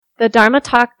The Dharma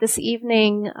talk this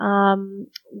evening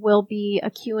will be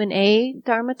a Q&A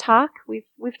Dharma talk.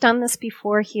 We've done this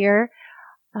before here.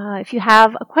 If you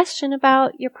have a question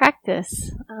about your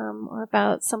practice or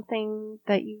about something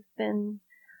that you've been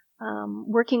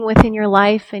working with in your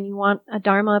life and you want a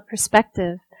Dharma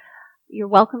perspective, you're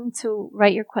welcome to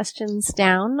write your questions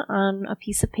down on a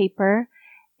piece of paper.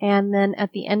 And then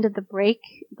at the end of the break,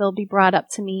 they'll be brought up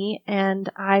to me,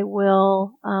 and I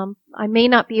will, I may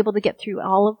not be able to get through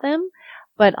all of them,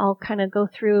 but I'll kind of go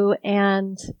through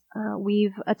and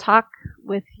weave a talk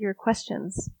with your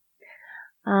questions.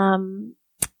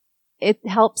 It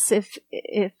helps if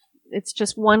it's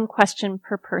just one question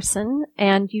per person,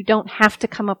 and you don't have to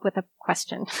come up with a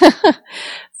question.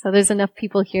 So there's enough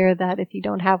people here that if you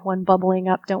don't have one bubbling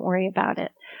up, don't worry about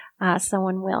it.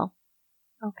 Someone will.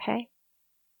 Okay.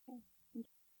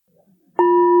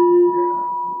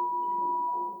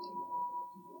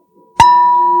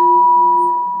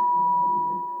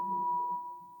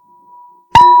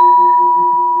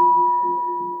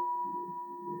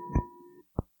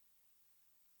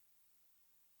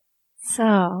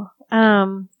 So,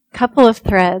 couple of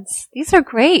threads. These are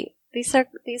great. These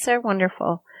are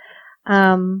wonderful.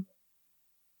 There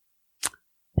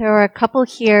are a couple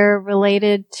here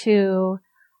related to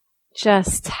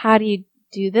just how do you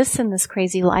do this in this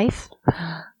crazy life.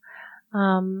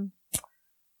 One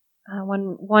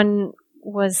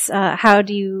was how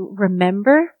do you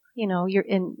remember?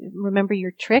 Remember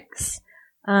your tricks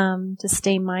to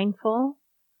stay mindful.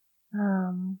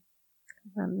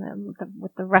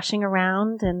 With the rushing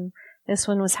around, and this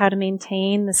one was how to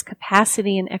maintain this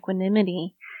capacity and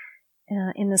equanimity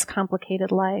in this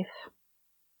complicated life.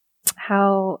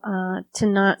 How to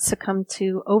not succumb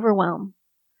to overwhelm.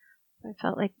 I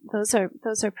felt like those are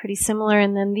pretty similar,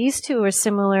 and then these two are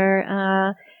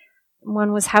similar.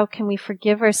 One was how can we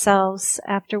forgive ourselves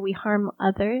after we harm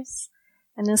others,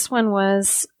 and this one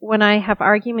was when I have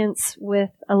arguments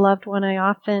with a loved one, I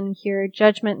often hear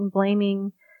judgment and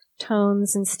blaming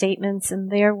tones and statements in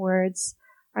their words.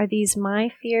 Are these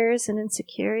my fears and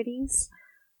insecurities?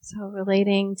 So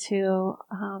relating to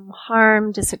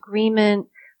harm, disagreement,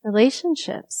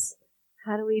 relationships.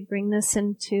 How do we bring this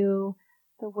into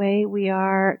the way we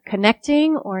are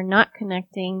connecting or not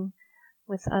connecting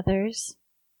with others?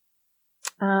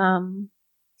 And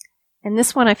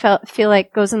this one I feel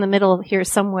like goes in the middle here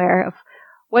somewhere of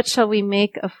what shall we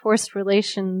make of forced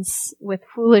relations with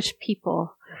foolish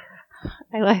people?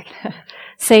 I like that.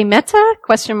 Say metta, ?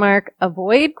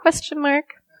 Avoid ? It's a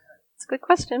good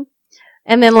question.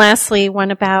 And then lastly, one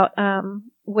about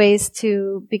ways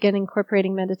to begin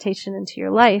incorporating meditation into your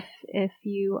life if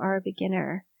you are a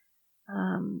beginner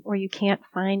or you can't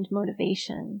find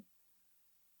motivation.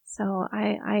 So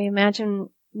I imagine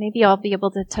maybe I'll be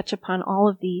able to touch upon all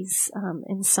of these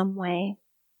in some way.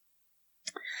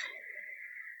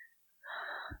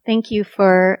 Thank you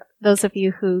for those of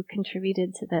you who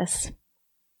contributed to this.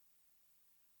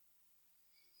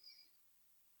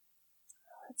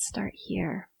 Let's start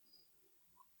here.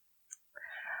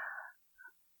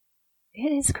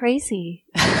 It is crazy.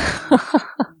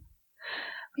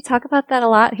 We talk about that a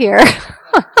lot here.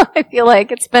 I feel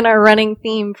like it's been our running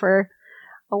theme for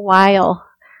a while.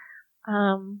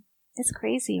 It's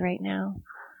crazy right now.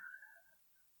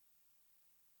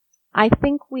 I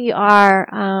think we are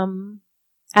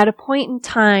at a point in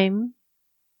time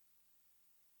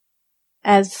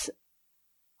as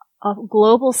a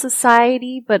global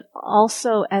society, but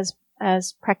also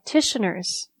as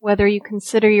practitioners, whether you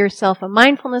consider yourself a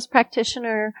mindfulness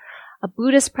practitioner, a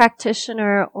Buddhist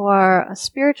practitioner, or a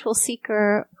spiritual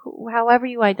seeker, however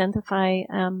you identify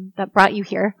that brought you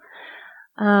here.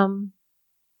 We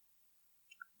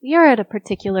are at a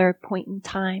particular point in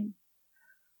time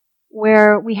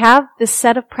where we have this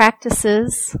set of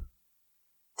practices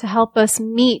to help us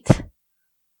meet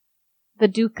the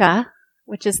dukkha,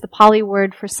 which is the Pali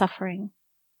word for suffering,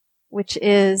 which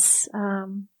is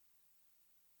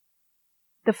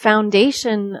the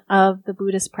foundation of the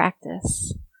Buddhist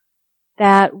practice,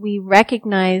 that we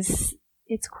recognize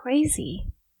it's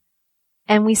crazy.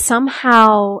 And we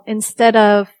somehow, instead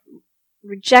of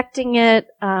rejecting it,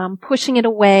 pushing it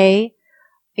away,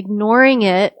 ignoring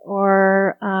it,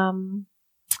 or,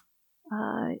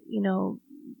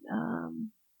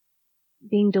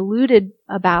 being deluded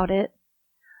about it,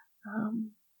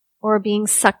 or being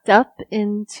sucked up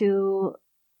into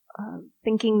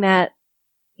thinking that,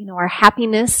 our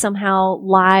happiness somehow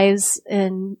lies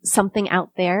in something out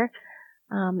there,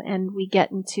 and we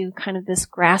get into kind of this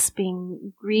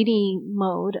grasping, greedy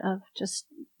mode of just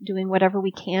doing whatever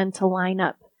we can to line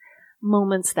up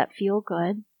moments that feel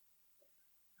good.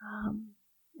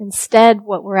 Instead,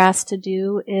 what we're asked to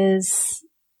do is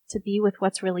to be with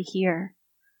what's really here.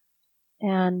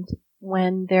 And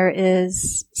when there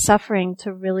is suffering,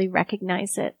 to really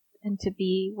recognize it and to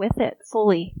be with it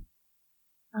fully,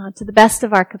 to the best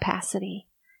of our capacity,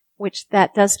 which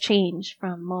that does change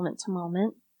from moment to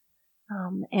moment.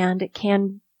 And it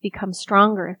can become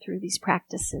stronger through these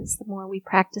practices. The more we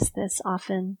practice this,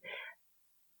 often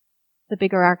the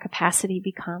bigger our capacity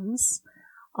becomes.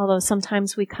 Although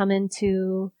sometimes we come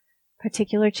into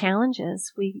particular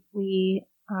challenges. We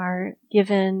are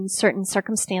given certain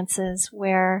circumstances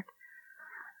where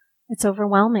it's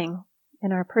overwhelming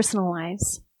in our personal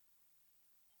lives.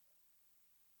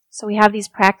 So we have these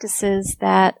practices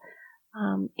that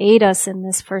aid us in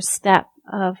this first step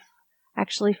of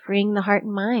actually freeing the heart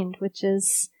and mind, which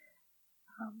is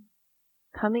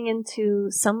coming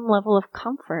into some level of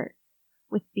comfort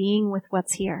with being with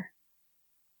what's here.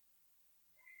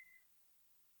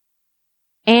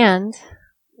 And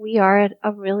we are at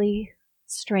a really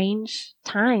strange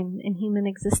time in human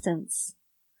existence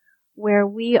where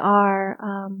we are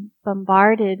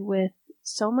bombarded with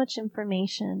so much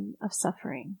information of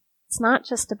suffering. It's not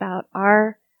just about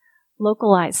our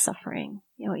localized suffering.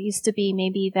 You know, it used to be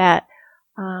maybe that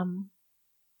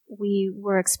we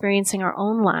were experiencing our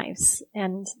own lives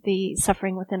and the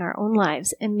suffering within our own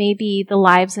lives, and maybe the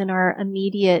lives in our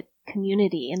immediate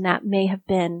community, and that may have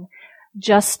been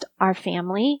just our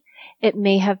family. It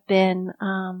may have been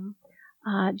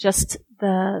just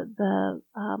the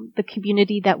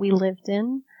community that we lived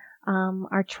in,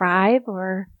 our tribe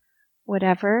or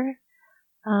whatever.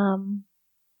 And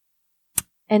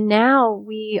now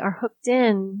we are hooked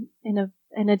in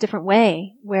a different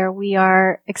way, where we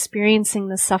are experiencing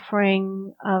the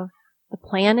suffering of the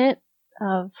planet,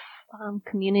 of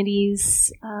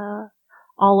communities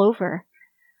all over,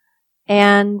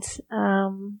 and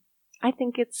I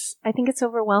think it's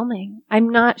overwhelming. I'm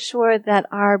not sure that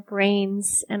our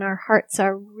brains and our hearts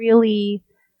are really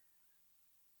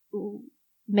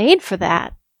made for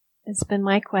that. It's been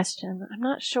my question. I'm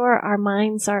not sure our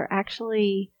minds are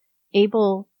actually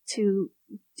able to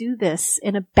do this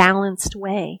in a balanced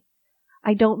way.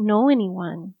 I don't know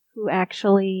anyone who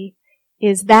actually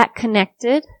is that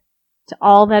connected to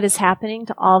all that is happening,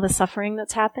 to all the suffering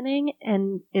that's happening,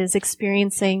 and is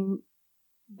experiencing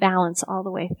balance all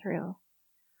the way through.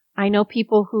 I know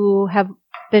people who have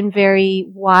been very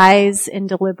wise and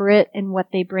deliberate in what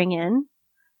they bring in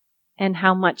and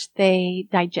how much they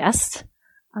digest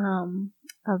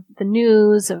of the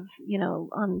news, of,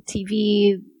 on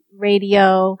TV,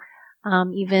 radio,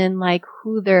 even like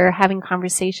who they're having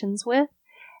conversations with.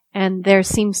 And there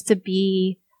seems to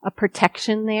be a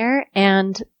protection there,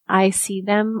 and I see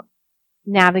them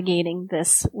navigating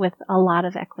this with a lot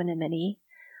of equanimity.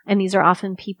 And these are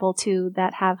often people too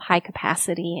that have high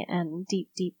capacity and deep,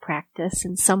 deep practice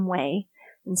in some way,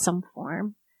 in some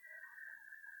form.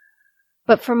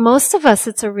 But for most of us,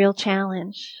 it's a real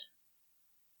challenge.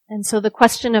 And so the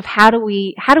question of how do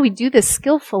we do this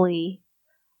skillfully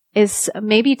is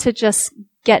maybe to just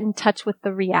get in touch with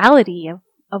the reality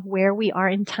of where we are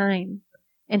in time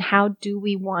and how do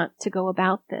we want to go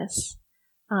about this.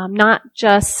 Not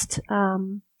just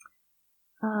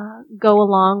go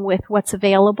along with what's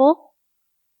available,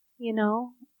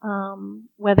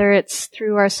 whether it's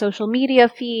through our social media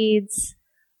feeds,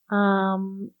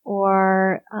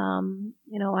 or I'm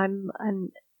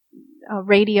a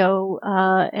radio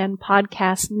and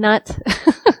podcast nut,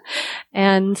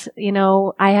 and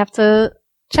I have to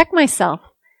check myself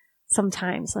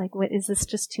sometimes. Like, what is this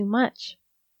just too much?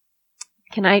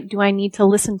 Do I need to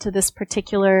listen to this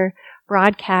particular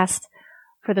broadcast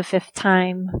for the 5th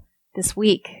time this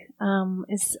week?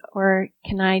 Or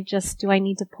do I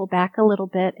need to pull back a little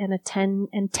bit and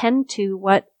tend to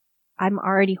what I'm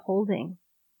already holding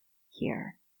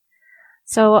here?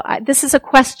 So this is a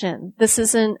question. This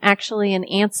isn't actually an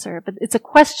answer, but it's a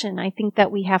question I think that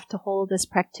we have to hold as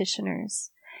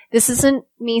practitioners. This isn't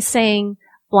me saying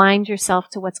blind yourself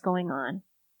to what's going on.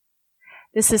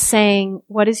 This is saying,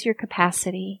 what is your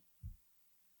capacity?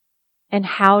 And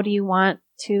how do you want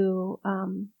to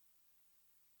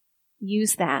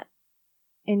use that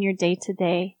in your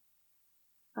day-to-day?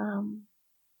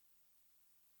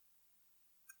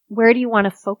 Where do you want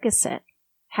to focus it?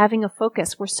 Having a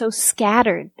focus. We're so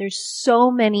scattered. There's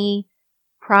so many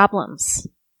problems.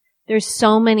 There's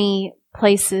so many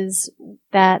places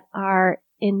that are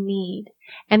in need.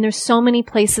 And there's so many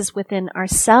places within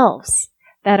ourselves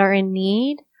that are in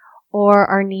need or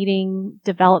are needing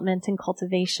development and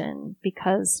cultivation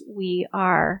because we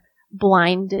are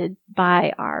blinded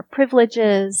by our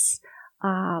privileges,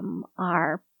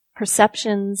 our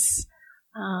perceptions,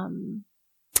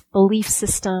 belief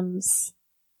systems.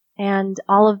 And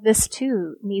all of this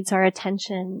too needs our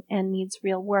attention and needs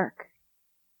real work.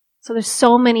 So there's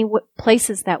so many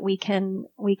places that we can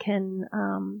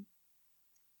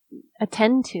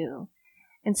attend to.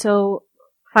 And so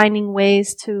finding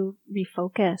ways to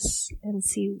refocus and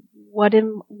see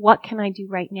what can I do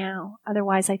right now?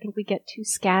 Otherwise, I think we get too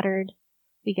scattered.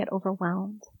 We get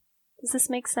overwhelmed. Does this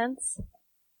make sense?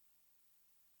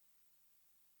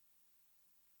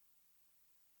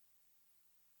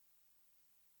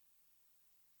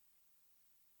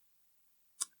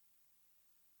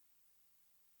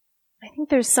 I think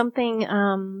there's something,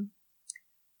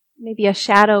 maybe a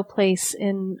shadow place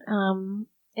in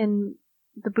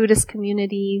the Buddhist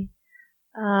community,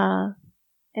 and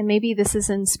maybe this is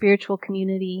in spiritual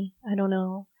community, I don't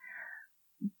know.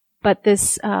 But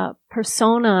this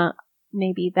persona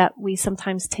maybe that we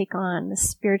sometimes take on, this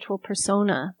spiritual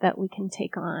persona that we can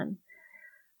take on,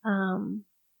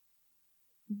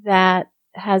 that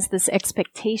has this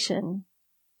expectation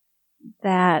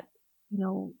that,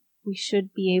 we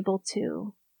should be able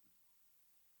to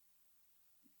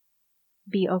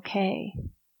be okay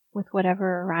with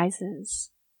whatever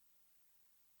arises.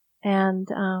 And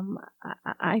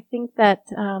I think that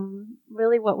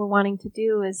really what we're wanting to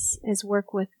do is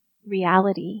work with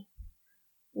reality,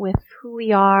 with who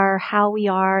we are, how we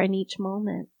are in each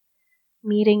moment,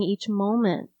 meeting each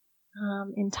moment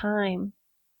in time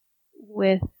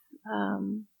with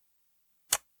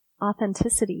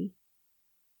authenticity.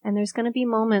 And there's going to be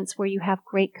moments where you have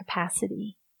great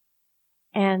capacity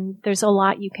and there's a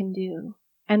lot you can do.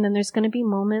 And then there's going to be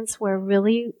moments where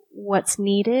really what's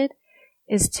needed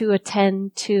is to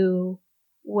attend to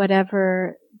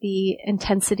whatever the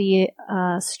intensity,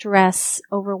 stress,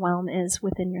 overwhelm is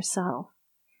within yourself.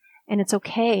 And it's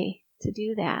okay to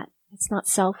do that. It's not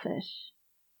selfish.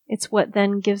 It's what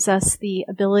then gives us the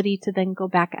ability to then go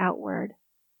back outward.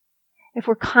 If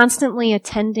we're constantly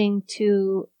attending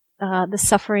to the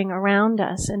suffering around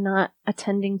us and not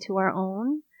attending to our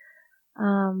own,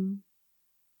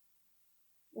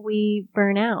 we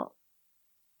burn out.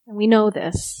 And we know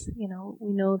this, we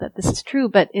know that this is true,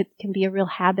 but it can be a real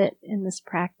habit in this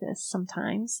practice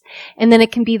sometimes. And then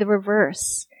it can be the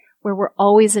reverse, where we're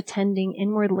always attending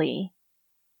inwardly,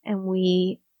 and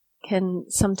we can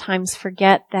sometimes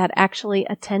forget that actually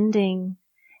attending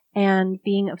and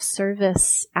being of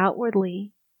service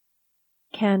outwardly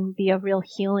can be a real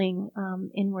healing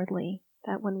inwardly.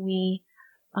 That when we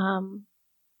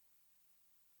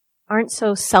aren't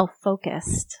so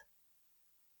self-focused,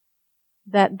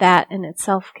 that in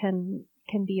itself can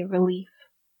be a relief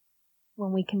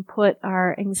when we can put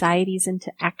our anxieties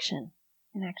into action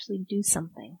and actually do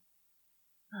something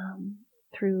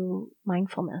through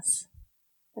mindfulness.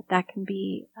 That can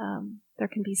be there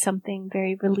can be something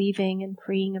very relieving and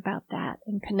freeing about that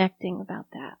and connecting about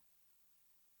that.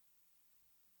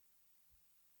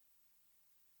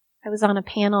 I was on a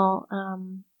panel,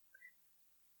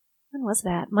 when was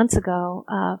that? Months ago.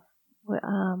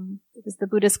 It was the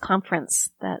Buddhist conference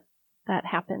that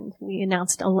happened. We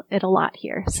announced it a lot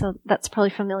here, so that's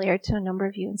probably familiar to a number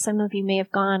of you, and some of you may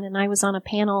have gone. And I was on a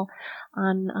panel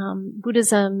on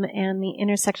Buddhism and the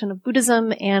intersection of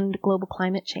Buddhism and global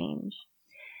climate change.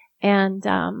 And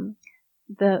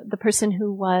the person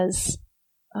who was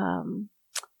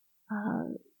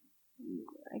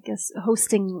I guess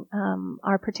hosting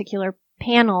our particular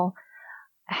panel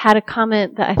had a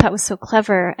comment that I thought was so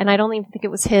clever, and I don't even think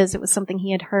it was his, it was something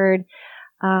he had heard,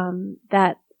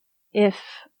 that if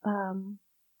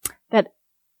that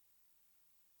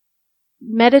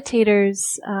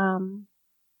meditators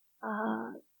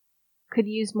could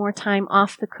use more time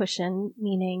off the cushion,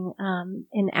 meaning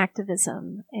in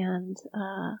activism and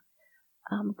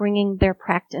bringing their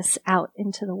practice out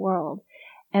into the world,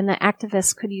 and the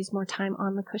activists could use more time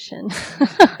on the cushion.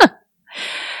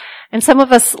 And some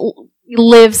of us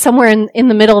live somewhere in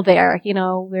the middle there.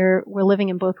 We're living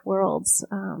in both worlds,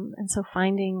 and so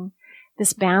finding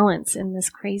this balance in this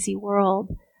crazy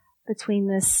world between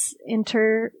this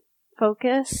inner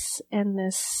focus and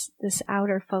this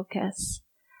outer focus,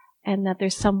 and that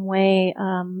there's some way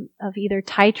of either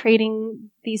titrating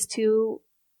these two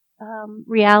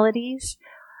realities,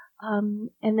 and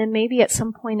then maybe at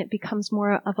some point it becomes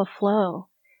more of a flow.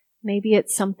 Maybe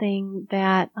it's something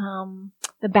that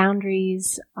the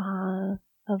boundaries of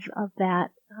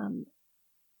that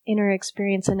inner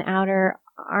experience and outer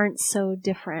aren't so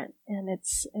different, and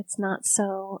it's not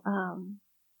so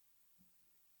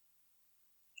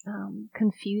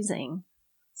confusing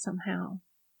somehow.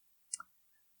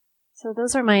 So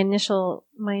those are my initial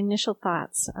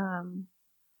thoughts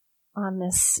on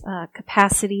this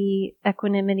capacity,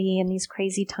 equanimity in these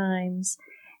crazy times,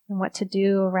 and what to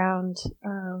do around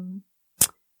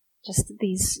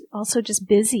just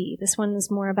busy. This one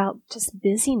is more about just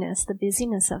busyness, the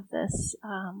busyness of this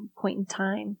point in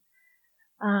time.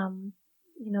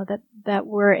 That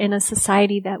we're in a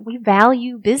society that we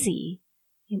value busy.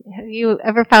 Have you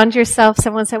ever found yourself,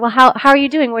 someone say, well, how are you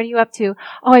doing? What are you up to?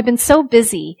 Oh, I've been so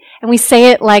busy. And we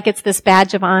say it like it's this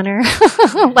badge of honor.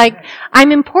 Like,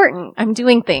 I'm important. I'm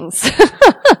doing things.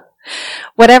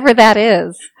 Whatever that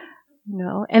is.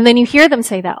 And then you hear them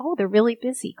say that, oh, they're really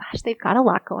busy. Gosh, they've got a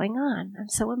lot going on. I'm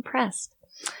so impressed.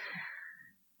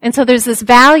 And so there's this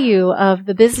value of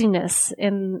the busyness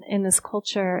in this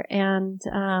culture, and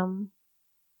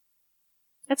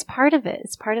that's part of it.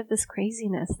 It's part of this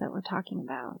craziness that we're talking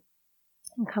about,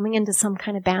 and coming into some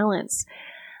kind of balance.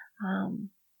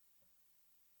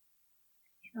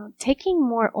 Taking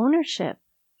more ownership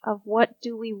of what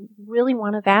do we really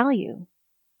want to value,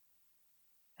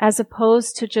 as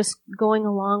opposed to just going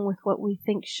along with what we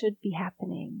think should be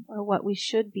happening or what we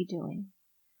should be doing.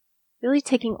 Really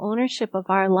taking ownership of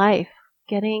our life,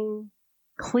 getting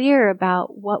clear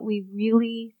about what we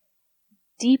really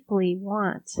deeply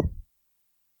want.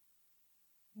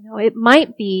 It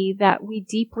might be that we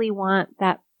deeply want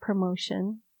that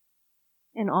promotion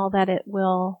and all that it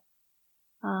will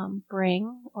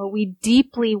bring, or we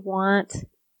deeply want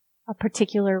a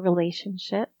particular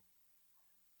relationship.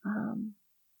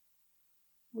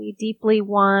 We deeply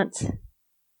want,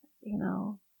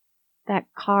 that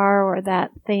car or that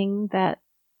thing that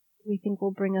we think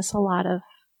will bring us a lot of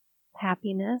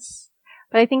happiness.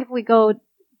 But I think if we go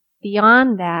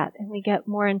beyond that and we get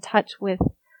more in touch with,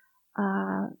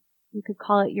 you could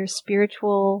call it your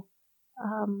spiritual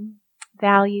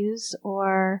values,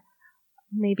 or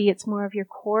maybe it's more of your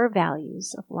core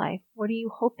values of life. What are you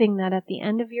hoping that at the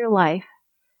end of your life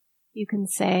you can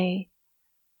say,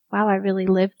 wow, I really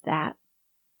lived that?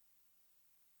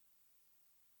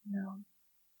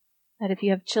 That if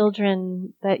you have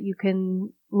children, that you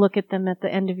can look at them at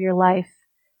the end of your life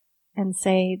and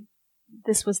say,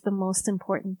 this was the most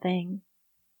important thing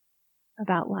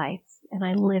about life, and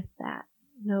I lived that.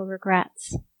 No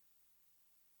regrets.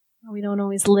 We don't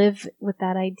always live with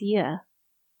that idea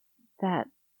that,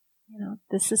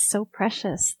 this is so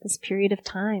precious, this period of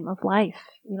time of life.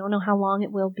 We don't know how long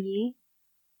it will be.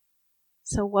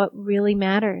 So what really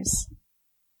matters?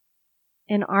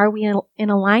 And are we in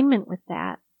alignment with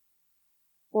that?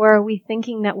 Or are we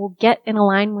thinking that we'll get in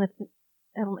alignment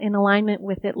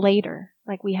with it later,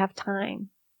 like we have time,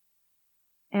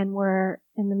 and we're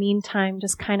in the meantime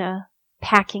just kind of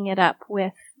packing it up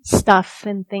with stuff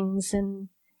and things and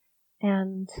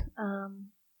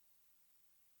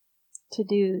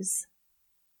to-dos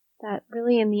that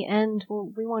really in the end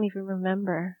we won't even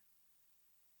remember.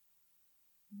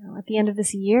 At the end of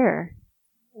this year,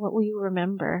 what will you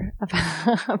remember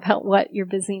about what your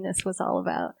busyness was all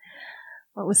about?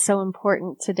 What was so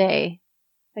important today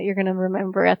that you're going to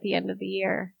remember at the end of the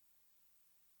year?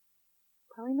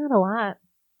 Probably not a lot.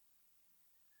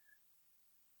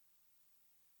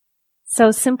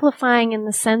 So simplifying in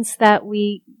the sense that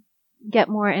we get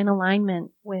more in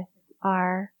alignment with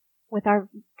our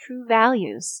true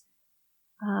values.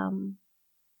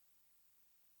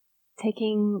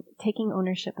 Taking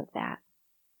ownership of that.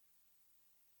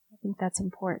 I think that's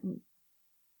important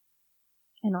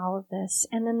in all of this.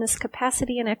 And then this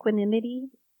capacity and equanimity.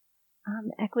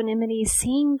 Equanimity,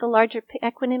 seeing the larger,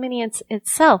 equanimity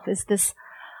itself is this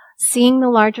seeing the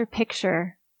larger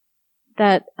picture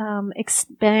that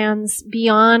expands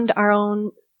beyond our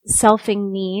own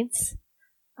selfing needs.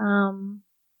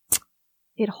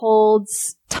 It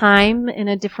holds time in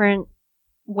a different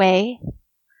way.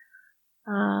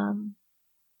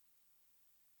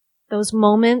 Those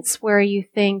moments where you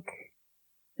think,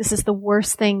 this is the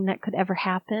worst thing that could ever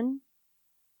happen.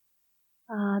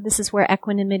 This is where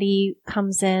equanimity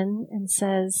comes in and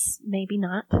says, maybe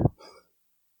not.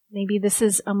 Maybe this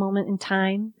is a moment in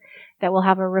time that will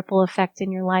have a ripple effect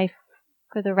in your life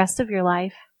for the rest of your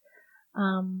life.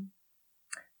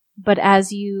 But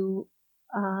as you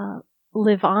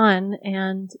live on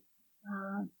and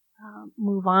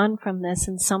move on from this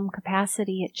in some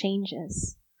capacity, it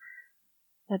changes.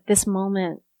 That this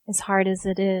moment, as hard as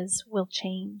it is, will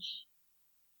change.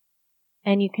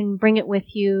 And you can bring it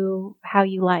with you how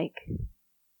you like,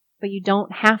 but you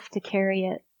don't have to carry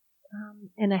it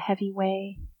in a heavy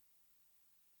way.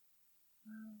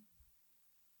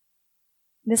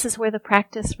 This is where the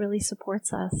practice really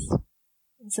supports us.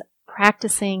 It's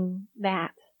practicing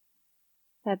that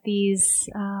these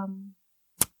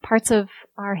parts of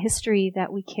our history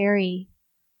that we carry,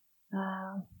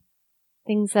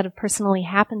 things that have personally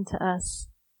happened to us,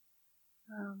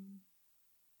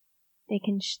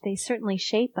 They certainly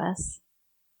shape us.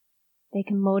 They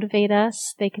can motivate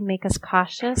us. They can make us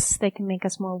cautious. They can make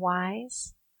us more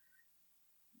wise.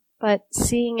 But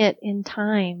seeing it in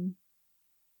time,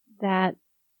 that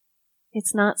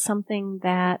it's not something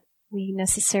that we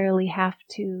necessarily have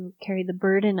to carry the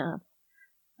burden of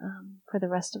for the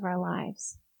rest of our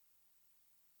lives.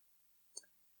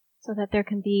 So that there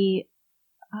can be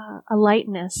a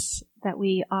lightness that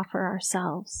we offer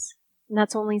ourselves. And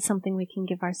that's only something we can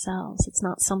give ourselves. It's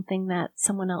not something that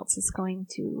someone else is going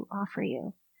to offer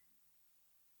you.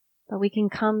 But we can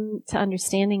come to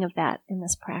understanding of that in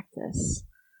this practice.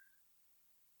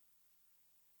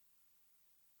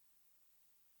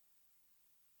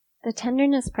 The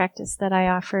tenderness practice that I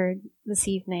offered this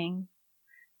evening,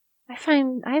 I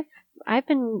find I've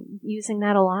been using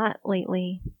that a lot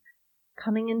lately.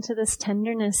 Coming into this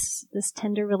tenderness, this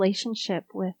tender relationship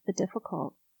with the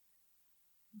difficult.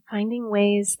 Finding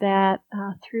ways that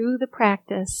through the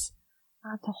practice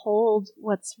to hold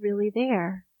what's really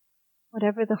there,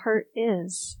 whatever the hurt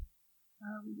is,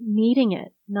 meeting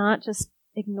it, not just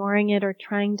ignoring it or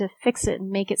trying to fix it and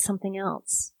make it something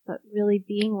else, but really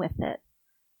being with it,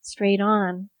 straight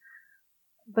on,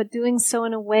 but doing so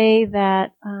in a way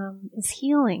that is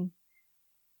healing,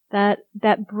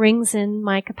 that brings in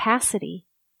my capacity,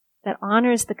 that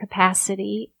honors the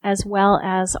capacity as well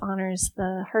as honors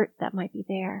the hurt that might be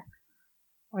there,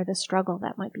 or the struggle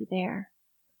that might be there.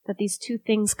 That these two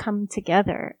things come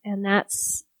together, and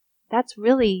that's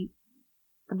really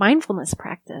the mindfulness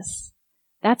practice.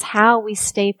 That's how we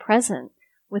stay present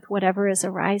with whatever is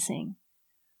arising.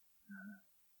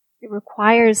 It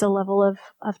requires a level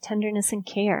of tenderness and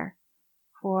care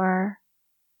for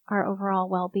our overall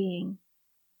well-being.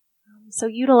 So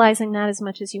utilizing that as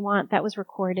much as you want. That was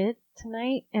recorded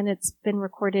tonight, and it's been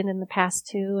recorded in the past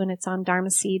too, and it's on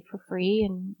Dharma Seed for free,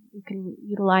 and you can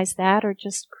utilize that or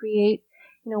just create,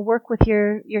 work with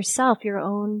yourself, your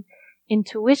own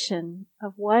intuition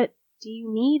of what do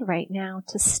you need right now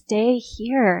to stay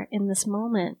here in this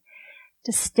moment,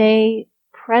 to stay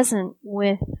present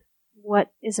with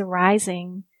what is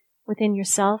arising within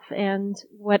yourself and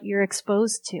what you're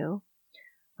exposed to.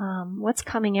 What's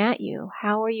coming at you?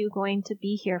 How are you going to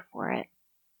be here for it?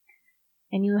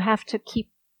 And you have to keep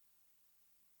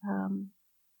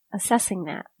assessing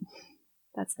that.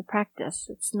 That's the practice.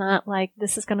 It's not like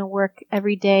this is going to work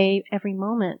every day, every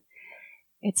moment.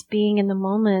 It's being in the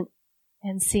moment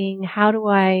and seeing how do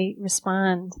I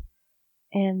respond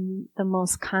in the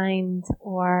most kind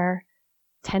or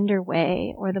tender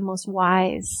way or the most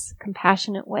wise,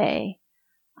 compassionate way.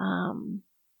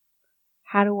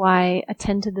 How do I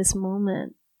attend to this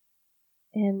moment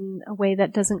in a way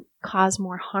that doesn't cause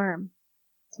more harm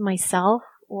to myself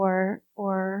or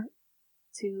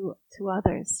to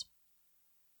others?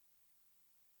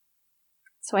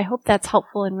 So I hope that's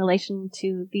helpful in relation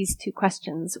to these two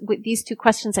questions. With these two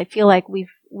questions, I feel like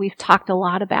we've talked a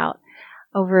lot about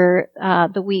over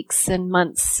the weeks and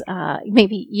months,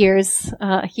 maybe years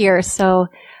here. So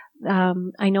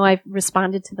I know I've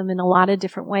responded to them in a lot of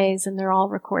different ways, and they're all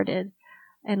recorded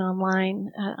and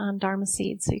online on Dharma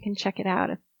Seed, so you can check it out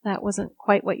if that wasn't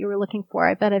quite what you were looking for.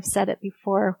 I bet I've said it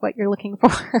before, what you're looking for.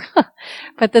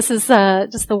 But this is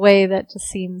just the way that just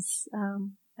seems,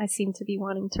 I seem to be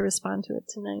wanting to respond to it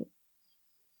tonight.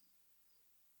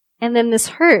 And then this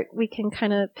hurt, we can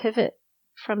kind of pivot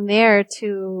from there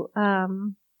to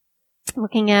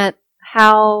looking at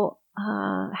how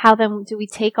then do we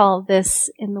take all of this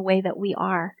in the way that we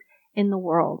are in the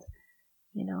world.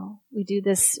 We do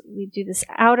this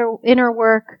inner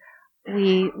work.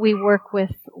 We work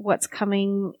with what's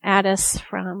coming at us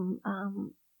from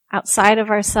outside of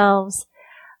ourselves.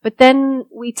 But then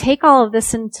we take all of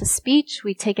this into speech.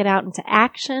 We take it out into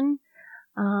action.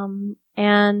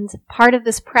 And part of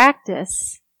this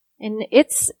practice, and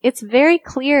it's very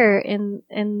clear in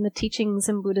the teachings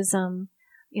in Buddhism.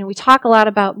 We talk a lot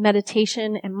about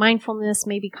meditation and mindfulness,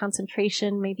 maybe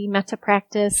concentration, maybe metta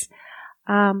practice.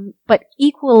 But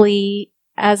equally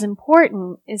as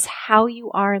important is how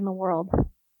you are in the world.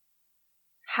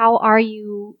 How are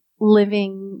you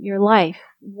living your life?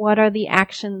 What are the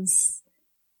actions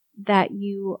that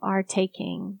you are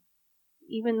taking?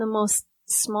 Even the most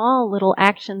small little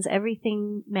actions,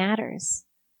 everything matters.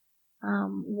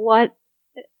 What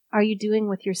are you doing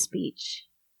with your speech?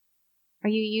 Are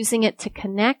you using it to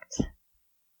connect?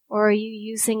 Or are you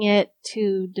using it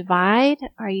to divide?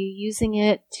 Are you using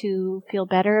it to feel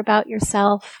better about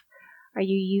yourself? Are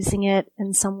you using it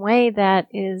in some way that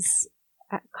is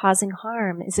causing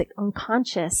harm? Is it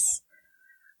unconscious?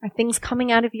 Are things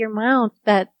coming out of your mouth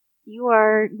that you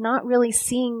are not really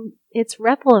seeing its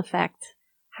ripple effect?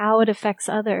 how it affects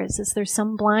others? Is there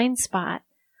some blind spot?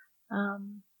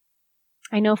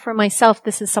 I know for myself,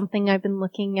 this is something I've been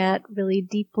looking at really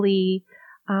deeply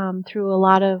through a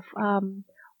lot of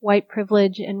white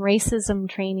privilege and racism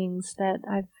trainings that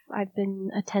I've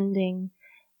been attending,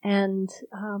 and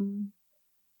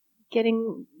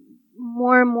getting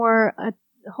more and more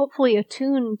hopefully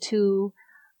attuned to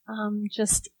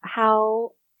just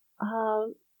how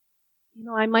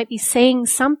I might be saying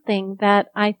something that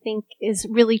I think is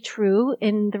really true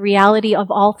in the reality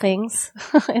of all things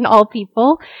and all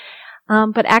people,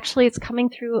 but actually it's coming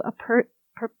through a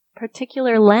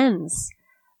particular lens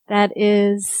that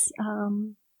is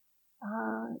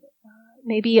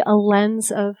maybe a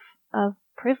lens of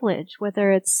privilege,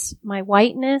 whether it's my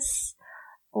whiteness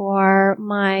or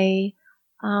my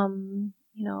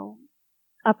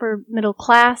upper middle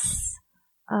class,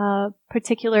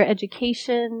 particular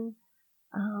education,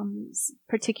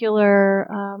 particular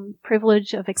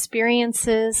privilege of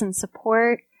experiences and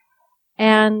support.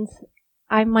 And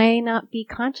I may not be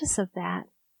conscious of that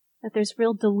there's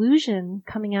real delusion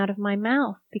coming out of my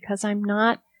mouth because I'm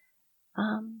not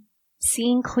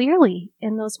seeing clearly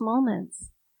in those moments.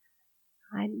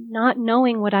 I'm not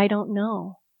knowing what I don't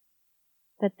know.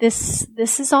 That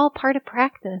this is all part of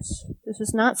practice. This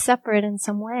is not separate in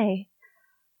some way.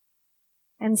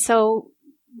 And so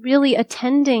really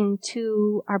attending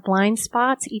to our blind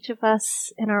spots, each of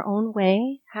us in our own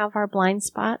way have our blind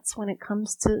spots when it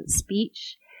comes to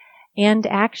speech and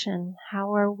action.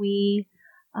 How are we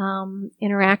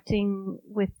interacting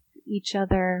with each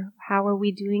other? How are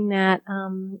we doing that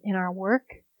in our work?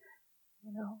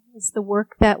 Is the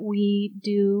work that we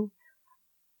do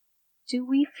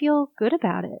we feel good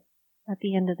about it at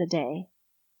the end of the day?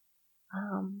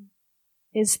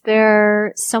 Is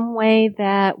there some way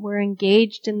that we're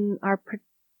engaged in our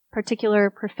particular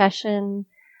profession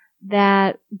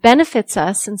that benefits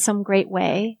us in some great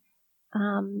way,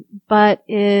 but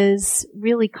is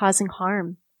really causing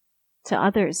harm to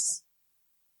others?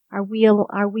 Are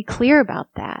we clear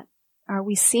about that? Are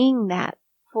we seeing that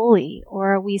fully,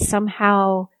 or are we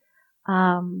somehow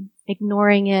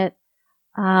ignoring it,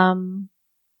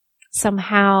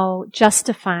 somehow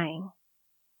justifying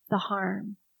the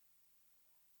harm?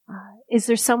 Is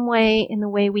there some way in the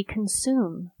way we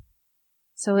consume?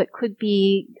 So it could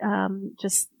be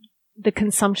just the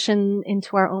consumption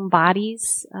into our own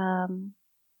bodies,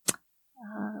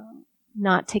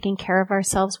 not taking care of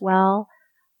ourselves well,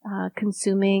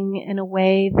 consuming in a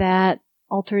way that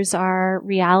alters our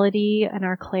reality and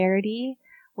our clarity,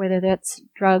 whether that's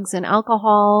drugs and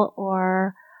alcohol,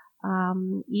 or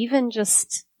even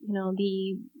just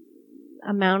the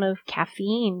amount of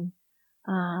caffeine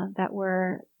that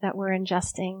we're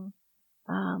ingesting.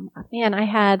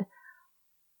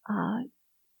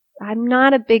 I'm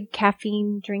not a big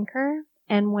caffeine drinker,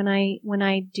 and when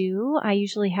I do, I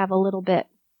usually have a little bit.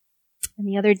 And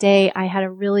the other day, I had a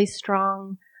really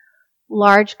strong,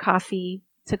 large coffee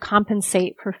to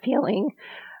compensate for feeling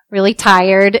really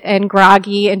tired and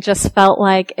groggy, and just felt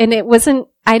like, and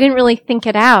I didn't really think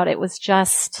it out. It was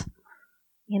just,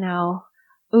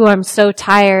 ooh, I'm so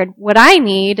tired. What I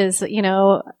need is,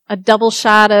 a double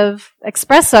shot of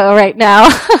espresso right now.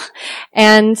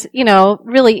 And,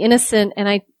 really innocent.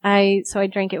 And so I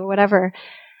drank it or whatever.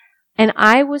 And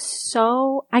I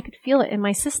could feel it in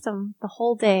my system the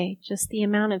whole day. Just the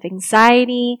amount of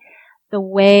anxiety, the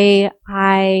way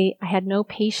I had no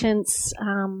patience,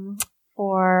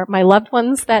 for my loved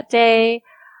ones that day.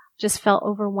 Just felt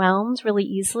overwhelmed really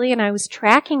easily. And I was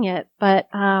tracking it, but,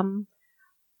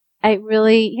 I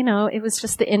really, it was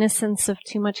just the innocence of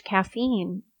too much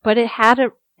caffeine, but it had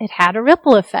a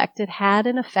ripple effect. It had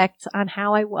an effect on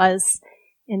how I was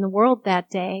in the world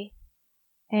that day.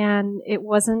 And it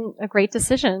wasn't a great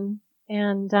decision.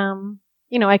 And,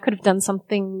 I could have done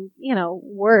something,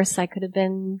 worse. I could have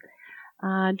been,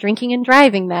 drinking and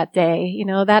driving that day.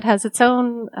 That has its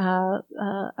own,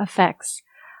 effects.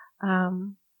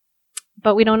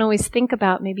 But we don't always think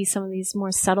about maybe some of these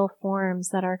more subtle forms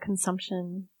that our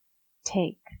consumption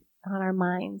take on our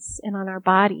minds and on our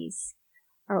bodies,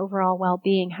 our overall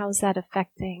well-being. How is that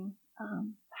affecting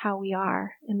how we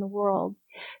are in the world?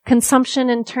 Consumption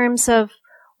in terms of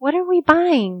what are we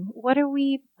buying? What are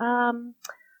we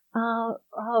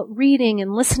reading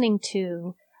and listening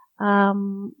to?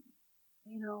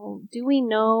 Do we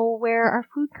know where our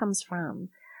food comes from?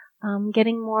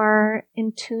 Getting more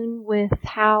in tune with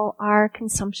how our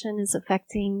consumption is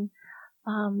affecting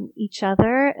each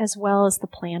other as well as the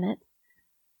planet.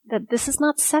 That this is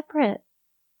not separate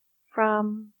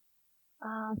from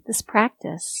this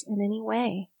practice in any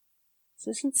way.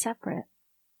 This isn't separate.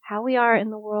 How we are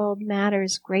in the world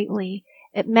matters greatly,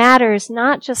 It matters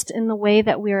not just in the way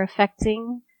that we are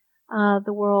affecting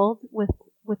the world with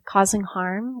causing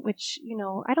harm, which,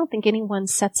 I don't think anyone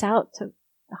sets out to,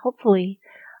 hopefully,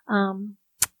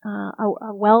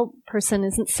 a well person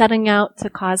isn't setting out to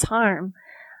cause harm.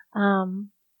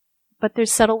 But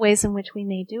there's subtle ways in which we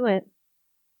may do it.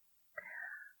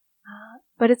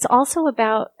 But it's also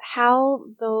about how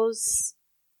those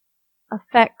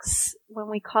effects, when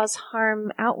we cause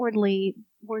harm outwardly,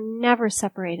 we're never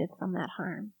separated from that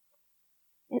harm.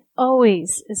 It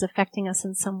always is affecting us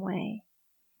in some way.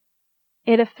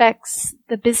 It affects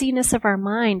the busyness of our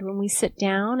mind when we sit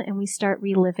down and we start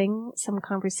reliving some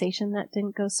conversation that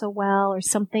didn't go so well, or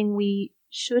something we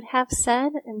should have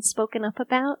said and spoken up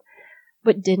about,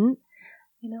 but didn't.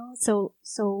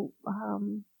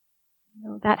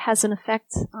 That has an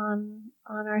effect on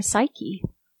our psyche.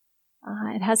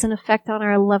 It has an effect on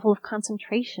our level of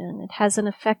concentration. It has an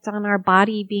effect on our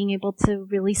body being able to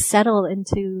really settle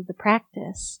into the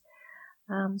practice.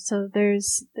 So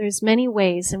there's many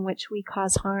ways in which we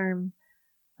cause harm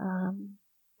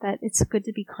that it's good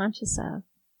to be conscious of.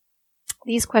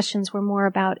 These questions were more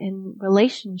about in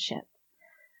relationship.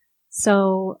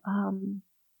 So,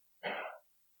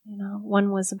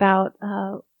 one was about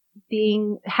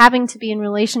having to be in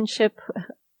relationship.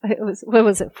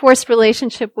 Forced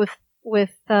relationship with where'd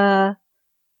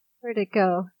it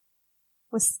go?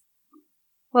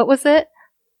 What was it?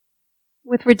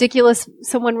 With ridiculous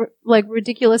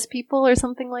people or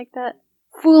something like that?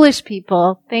 Foolish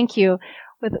people. Thank you.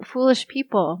 With foolish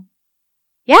people.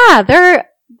 Yeah, they're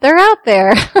out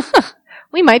there.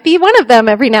 We might be one of them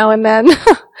every now and then.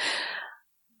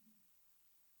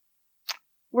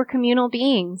 We're communal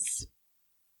beings.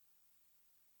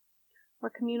 We're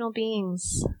communal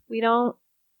beings. We don't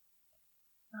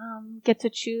get to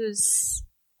choose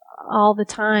all the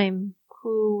time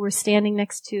who we're standing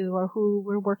next to, or who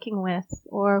we're working with,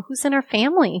 or who's in our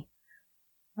family,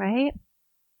 right?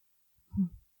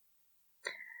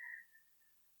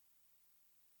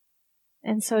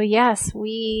 And so, yes,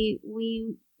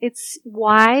 it's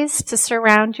wise to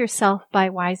surround yourself by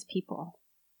wise people.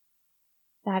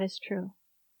 That is true.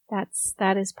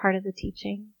 That is part of the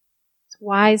teaching. It's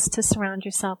wise to surround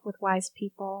yourself with wise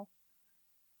people,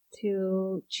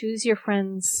 to choose your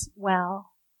friends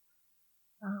well,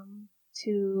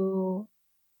 to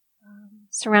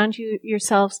surround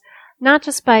yourselves not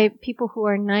just by people who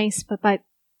are nice, but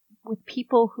with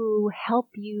people who help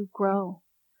you grow,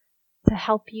 to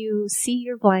help you see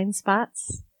your blind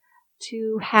spots,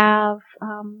 to have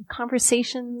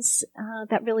conversations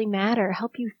that really matter,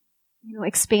 help you,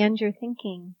 expand your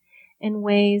thinking in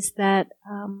ways that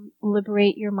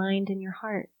liberate your mind and your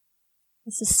heart.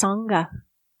 This is Sangha.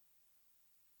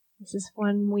 This is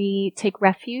when we take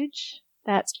refuge.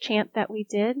 That's chant that we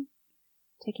did.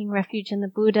 Taking refuge in the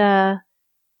Buddha,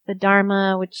 the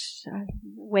Dharma, which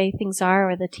way things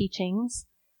are, or the teachings,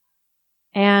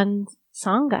 and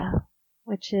Sangha,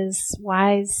 which is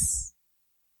wise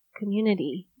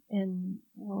community. And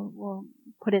we'll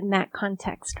put it in that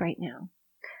context right now.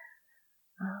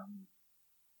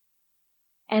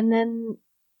 And then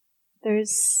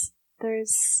there's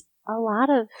a lot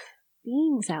of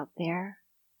beings out there.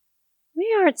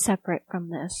 We aren't separate from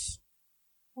this.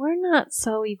 We're not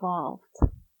so evolved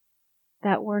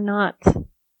that we're not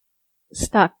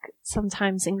stuck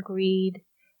sometimes in greed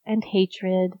and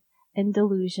hatred and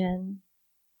delusion.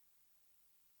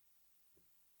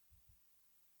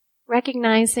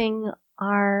 Recognizing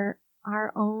our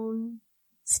own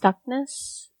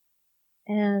stuckness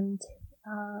and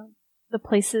the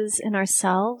places in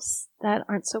ourselves that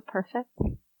aren't so perfect.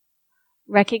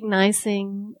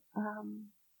 Recognizing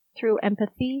through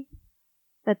empathy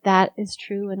that is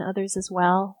true in others as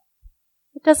well.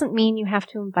 It doesn't mean you have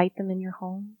to invite them in your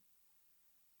home.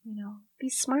 Be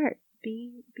smart.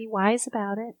 Be wise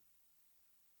about it.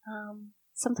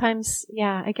 Sometimes,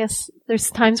 I guess there's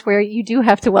times where you do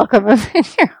have to welcome them in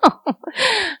your home.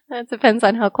 That depends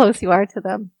on how close you are to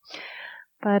them.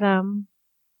 But,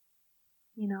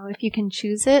 if you can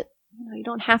choose it, you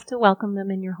don't have to welcome them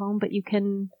in your home, but you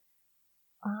can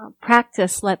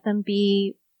practice, let them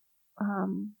be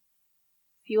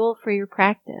fuel for your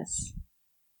practice.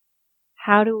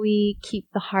 How do we keep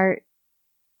the heart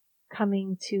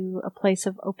coming to a place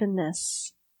of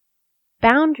openness?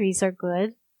 Boundaries are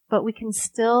good, but we can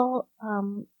still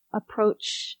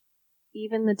approach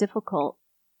even the difficult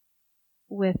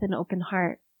with an open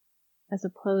heart, as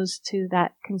opposed to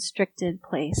that constricted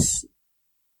place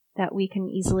that we can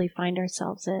easily find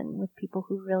ourselves in with people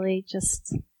who really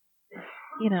just,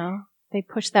 they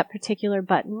push that particular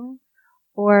button,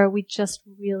 or we just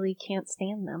really can't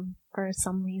stand them for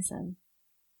some reason.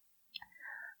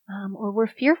 or we're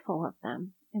fearful of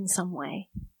them in some way.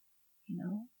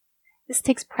 This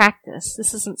takes practice.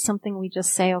 This isn't something we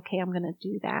just say, okay, I'm going to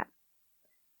do that.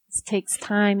 This takes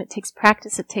time. It takes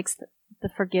practice. It takes the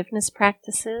forgiveness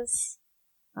practices,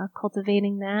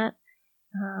 cultivating that.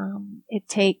 It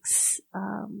takes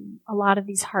a lot of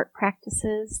these heart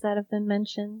practices that have been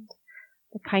mentioned,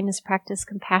 the kindness practice,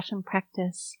 compassion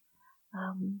practice,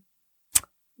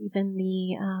 even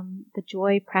the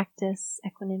joy practice,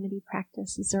 equanimity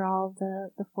practice. These are all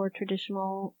the 4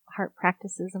 traditional heart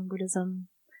practices in Buddhism.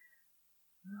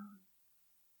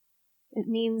 It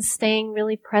means staying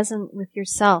really present with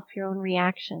yourself, your own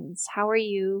reactions. How are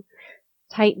you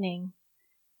tightening?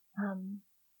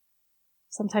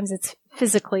 Sometimes it's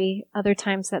physically, other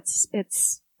times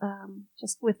it's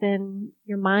just within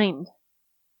your mind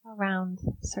around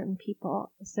certain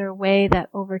people. Is there a way that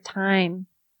over time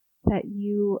that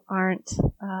you aren't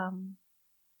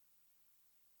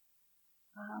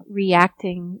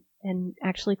reacting and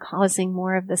actually causing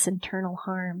more of this internal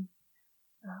harm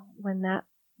when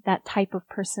that type of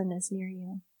person is near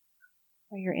you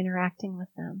or you're interacting with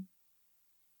them?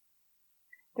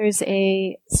 There's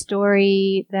a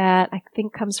story that I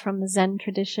think comes from the Zen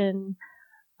tradition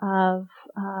of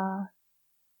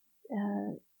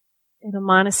in a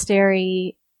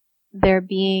monastery there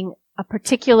being a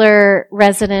particular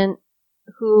resident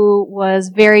who was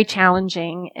very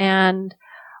challenging and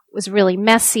was really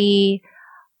messy,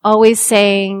 always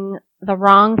saying the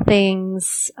wrong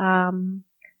things,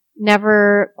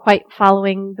 never quite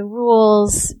following the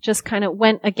rules, just kind of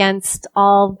went against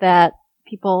all that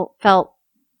people felt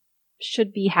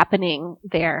should be happening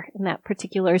there in that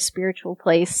particular spiritual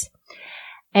place.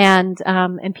 And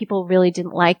people really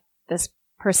didn't like this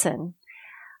person.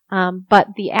 But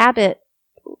the abbot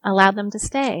allowed them to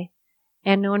stay.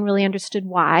 And no one really understood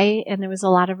why. And there was a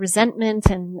lot of resentment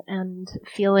and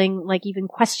feeling like even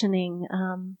questioning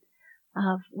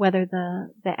of whether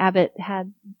the abbot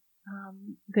had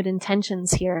good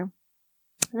intentions here.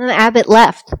 And then the abbot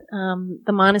left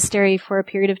the monastery for a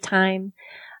period of time,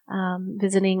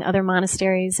 visiting other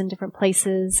monasteries in different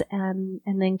places, and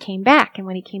then came back. And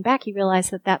when he came back, he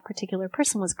realized that particular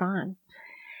person was gone.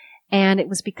 And it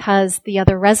was because the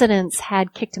other residents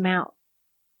had kicked him out.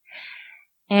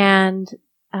 And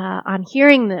on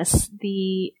hearing this,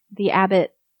 the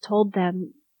abbot told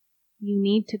them, you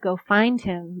need to go find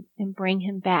him and bring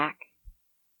him back,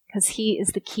 because he is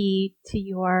the key to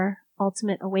your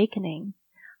ultimate awakening.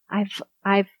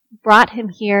 I've brought him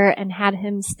here and had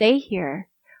him stay here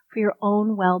for your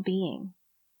own well-being.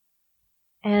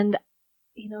 And,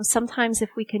 sometimes if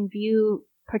we can view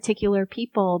particular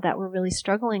people that we're really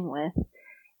struggling with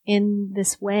in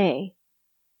this way,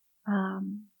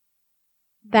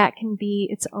 that can be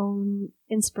its own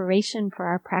inspiration for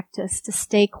our practice to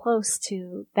stay close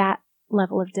to that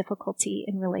level of difficulty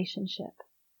in relationship.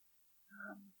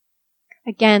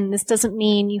 Again, this doesn't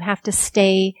mean you have to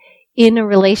stay in a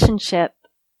relationship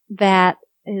that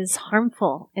is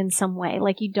harmful in some way.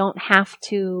 Like you don't have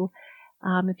to,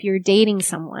 if you're dating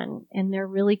someone and they're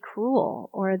really cruel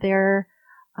or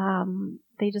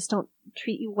they just don't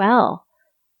treat you well,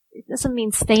 it doesn't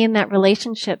mean stay in that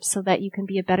relationship so that you can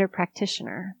be a better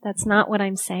practitioner. That's not what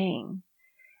I'm saying.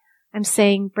 I'm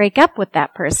saying break up with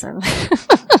that person.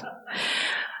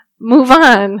 Move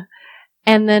on.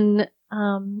 And then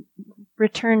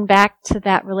return back to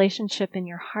that relationship in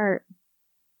your heart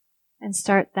and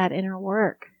start that inner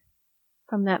work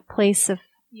from that place of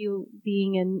you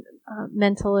being in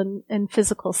mental and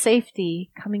physical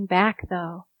safety. Coming back,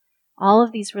 though, all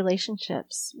of these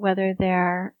relationships, whether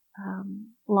they're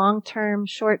long-term,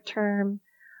 short-term,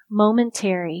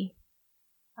 momentary,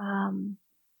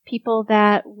 people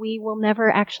that we will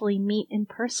never actually meet in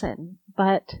person,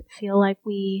 but feel like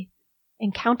we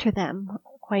encounter them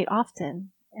quite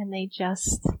often, and they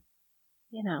just,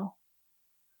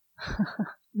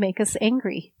 make us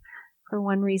angry for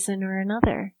one reason or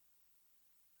another.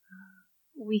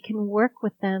 We can work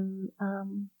with them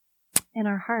in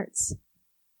our hearts.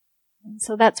 And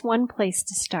so that's one place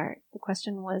to start. The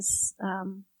question was,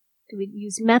 do we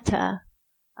use metta,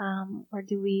 or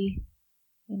do we,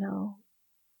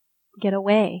 get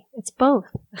away? It's both.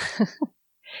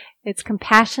 It's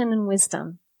compassion and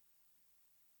wisdom.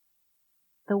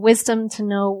 The wisdom to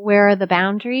know where are the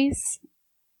boundaries,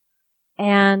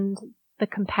 and the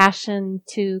compassion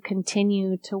to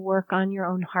continue to work on your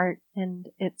own heart and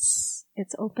its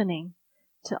opening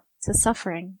to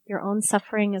suffering, your own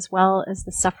suffering as well as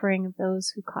the suffering of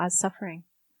those who cause suffering.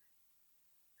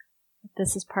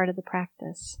 This is part of the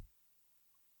practice.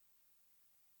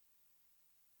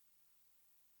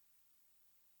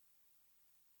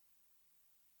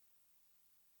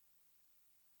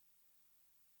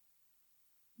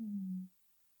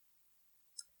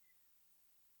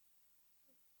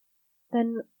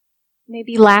 Then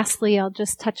maybe lastly, I'll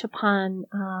just touch upon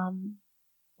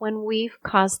when we've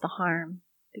caused the harm,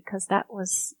 because that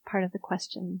was part of the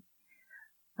question.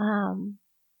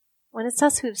 When it's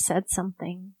us who've said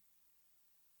something,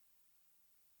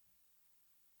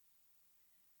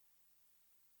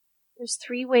 there's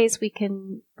 3 ways we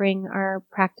can bring our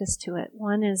practice to it.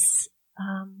 One is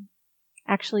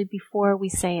actually before we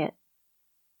say it.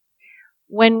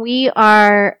 When we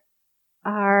are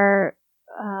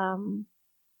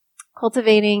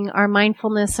cultivating our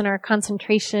mindfulness and our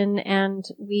concentration, and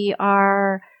we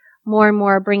are more and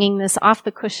more bringing this off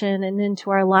the cushion and into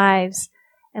our lives,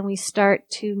 and we start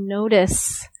to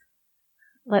notice,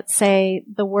 let's say,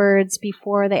 the words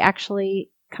before they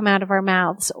actually come out of our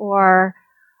mouths, or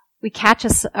we catch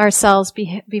ourselves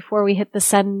before we hit the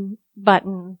send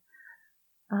button.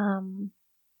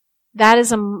 That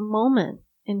is a moment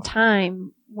in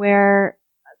time where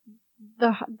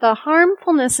the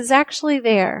harmfulness is actually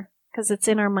there because it's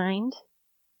in our mind.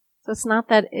 So it's not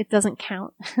that it doesn't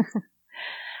count.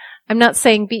 I'm not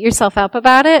saying beat yourself up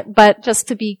about it, but just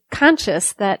to be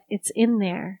conscious that it's in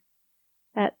there.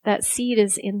 That seed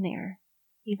is in there,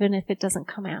 even if it doesn't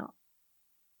come out.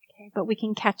 Okay, but we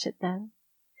can catch it then.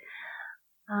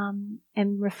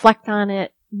 And reflect on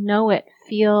it, know it,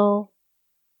 feel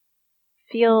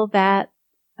that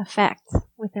effect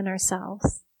within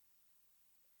ourselves.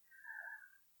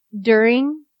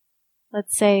 During,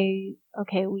 let's say,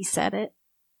 okay, we said it.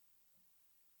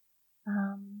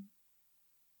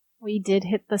 We did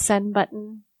hit the send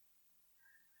button.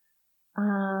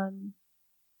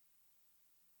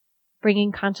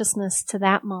 Bringing consciousness to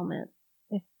that moment,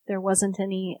 if there wasn't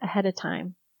any ahead of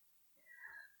time.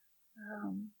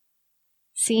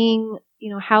 Seeing,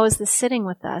 how is this sitting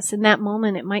with us? In that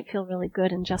moment, it might feel really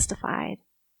good and justified.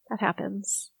 That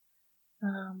happens.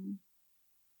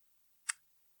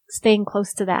 Staying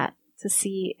close to that to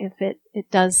see if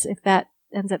if that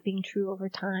ends up being true over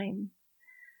time.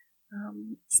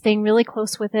 Staying really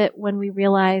close with it when we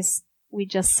realize we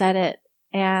just said it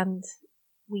and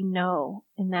we know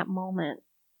in that moment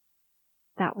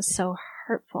that was so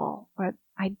hurtful, or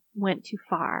I went too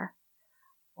far,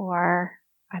 or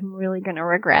I'm really going to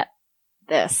regret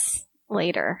this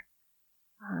later.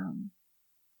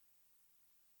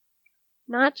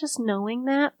 Not just knowing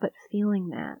that, but feeling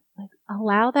that. Like,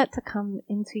 allow that to come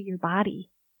into your body,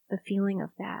 the feeling of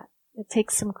that. It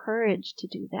takes some courage to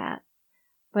do that.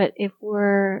 But if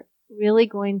we're really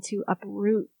going to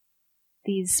uproot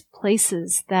these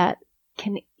places that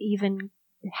can even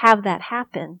have that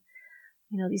happen,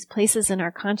 these places in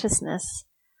our consciousness,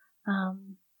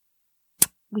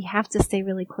 we have to stay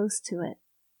really close to it.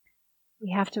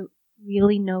 We have to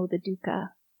really know the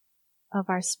dukkha of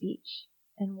our speech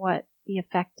and what the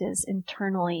effect is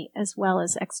internally as well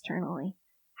as externally.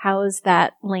 How is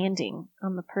that landing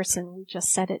on the person we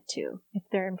just said it to if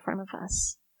they're in front of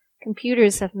us?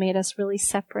 Computers have made us really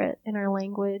separate in our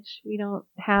language. We don't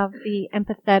have the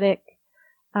empathetic,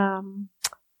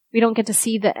 we don't get to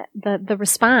see the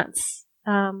response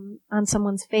on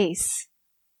someone's face.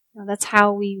 That's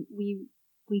how we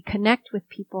connect with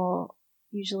people,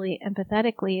 usually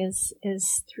empathetically,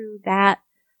 is through that,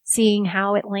 seeing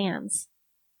how it lands.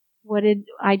 What did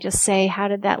I just say? How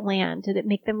did that land? Did it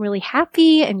make them really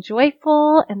happy and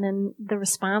joyful? And then the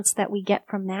response that we get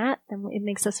from that, then it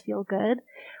makes us feel good.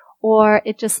 Or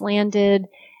it just landed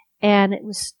and it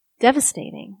was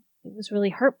devastating. It was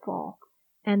really hurtful.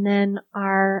 And then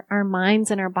our minds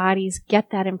and our bodies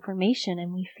get that information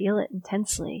and we feel it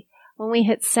intensely. When we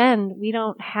hit send, we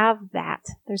don't have that.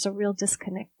 There's a real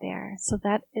disconnect there. So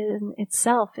that in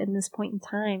itself, in this point in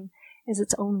time, is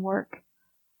its own work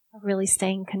of really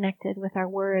staying connected with our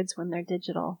words when they're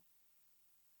digital.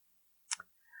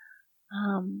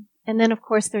 And then, of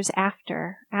course, there's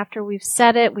after. After we've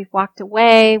said it, we've walked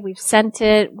away, we've sent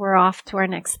it, we're off to our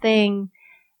next thing.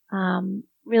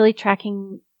 Really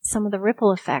tracking some of the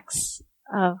ripple effects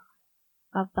of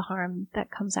the harm that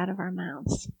comes out of our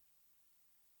mouths.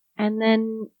 And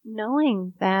then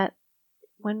knowing that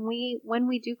when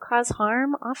we do cause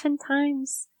harm,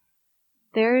 oftentimes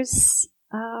there's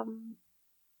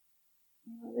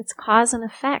it's cause and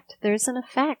effect. There's an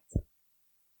effect.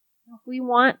 If we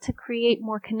want to create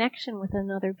more connection with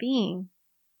another being,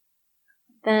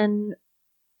 then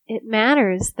it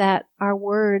matters that our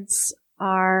words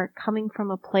are coming from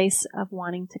a place of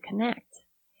wanting to connect.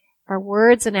 If our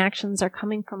words and actions are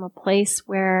coming from a place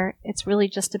where it's really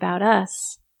just about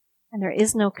us, and there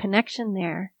is no connection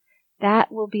there,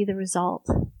 that will be the result.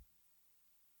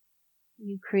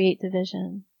 You create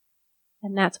division,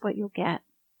 and that's what you'll get.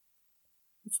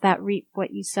 It's that reap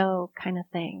what you sow kind of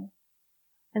thing.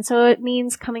 And so it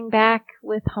means coming back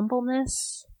with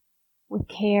humbleness, with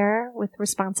care, with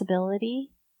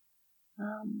responsibility.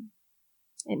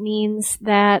 It means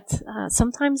that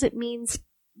sometimes it means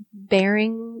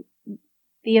bearing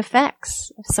the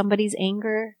effects of somebody's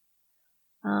anger,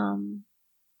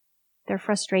 their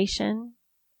frustration.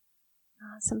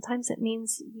 Sometimes it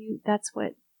means that's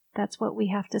what we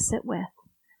have to sit with.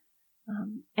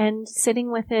 And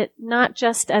sitting with it, not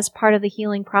just as part of the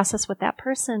healing process with that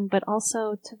person, but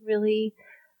also to really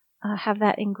have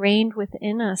that ingrained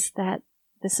within us that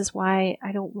this is why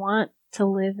I don't want to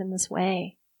live in this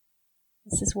way.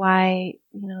 This is why,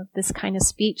 this kind of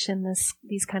speech and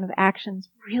these kind of actions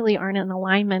really aren't in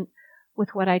alignment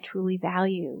with what I truly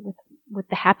value, with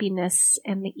the happiness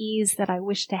and the ease that I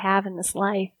wish to have in this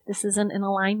life. This isn't in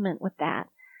alignment with that.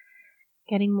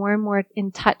 Getting more and more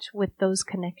in touch with those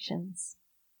connections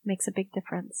makes a big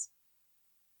difference.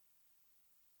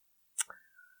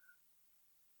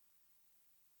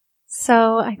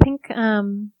 So I think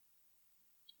I'll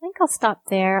stop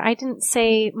there. I didn't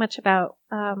say much about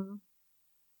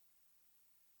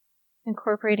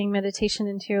incorporating meditation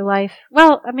into your life.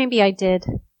 Well, maybe I did.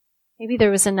 Maybe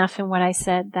there was enough in what I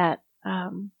said that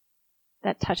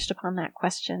touched upon that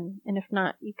question. And if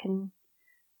not, you can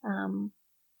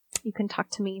talk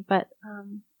to me. But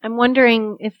I'm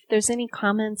wondering if there's any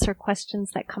comments or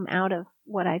questions that come out of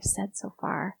what I've said so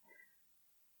far.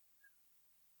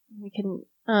 We can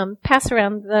pass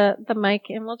around the mic,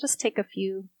 and we'll just take a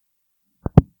few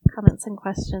comments and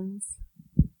questions.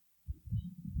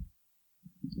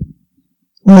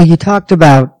 Well, you talked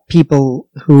about people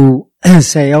who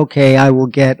say, okay, I will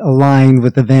get aligned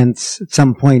with events at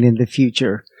some point in the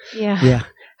future. Yeah.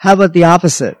 How about the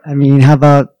opposite? I mean, how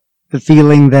about the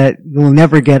feeling that you'll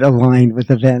never get aligned with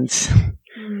events?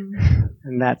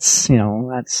 And that's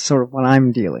sort of what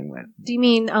I'm dealing with. Do you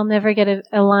mean I'll never get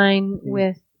aligned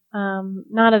with,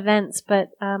 not events, but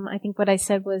I think what I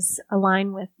said was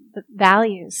align with the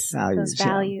values. Those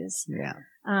values. Yeah.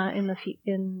 In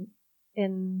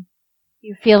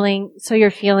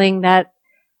you're feeling that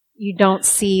you don't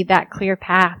see that clear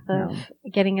path of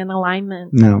getting in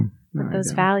alignment with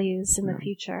those values in the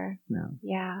future. No.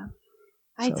 Yeah.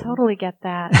 I totally get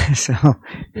that.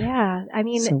 Yeah. I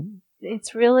mean,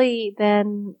 it's really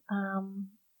then,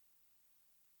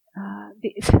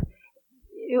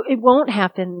 it won't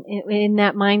happen in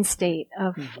that mind state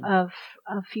of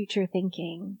future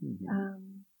thinking.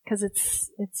 'Cause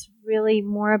it's really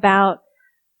more about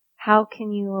how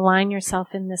can you align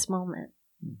yourself in this moment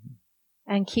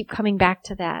and keep coming back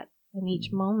to that in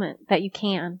each moment that you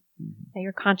can, that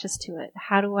you're conscious to it.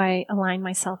 How do I align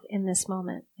myself in this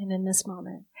moment and in this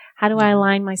moment? How do I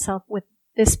align myself with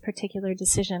this particular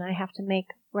decision I have to make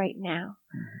right now?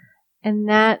 And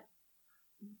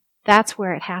that's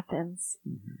where it happens.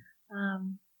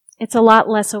 It's a lot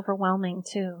less overwhelming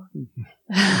too,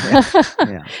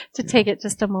 to take it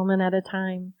just a moment at a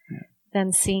time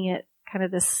than seeing it kind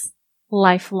of this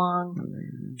lifelong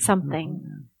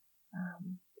something.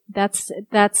 It's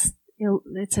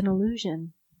an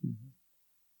illusion.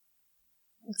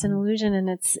 It's an illusion, and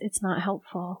it's not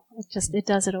helpful.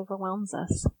 It overwhelms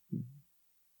us.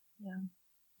 Yeah.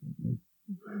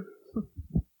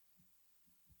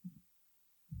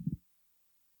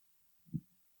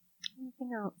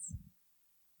 Anything else?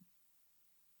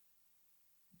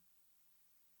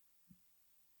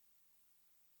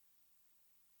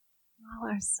 Y'all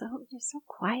you're so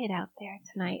quiet out there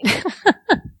tonight.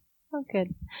 Oh,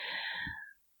 good.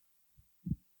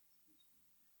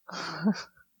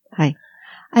 Hi.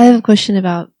 I have a question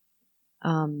about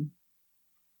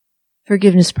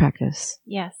forgiveness practice.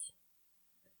 Yes.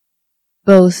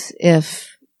 Both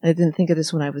if, I didn't think of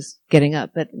this when I was getting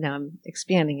up, but now I'm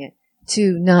expanding it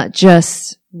to not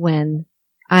just when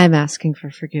I'm asking for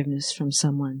forgiveness from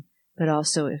someone, but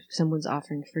also if someone's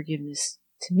offering forgiveness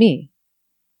to me.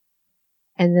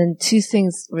 And then two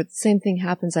things, or the same thing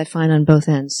happens I find on both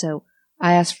ends. So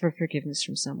I ask for forgiveness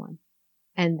from someone.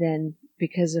 And then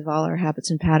because of all our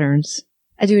habits and patterns,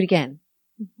 I do it again.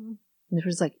 And it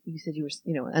was like, you said you were,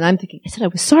 and I'm thinking, I said I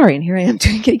was sorry, and here I am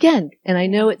doing it again. And I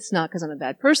know it's not because I'm a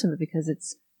bad person, but because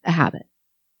it's a habit.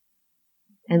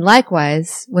 And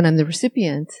likewise, when I'm the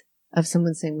recipient of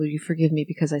someone saying, will you forgive me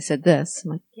because I said this?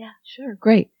 I'm like, yeah, sure,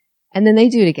 great. And then they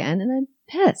do it again, and I'm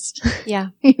pissed. Yeah.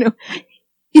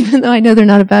 Even though I know they're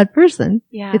not a bad person.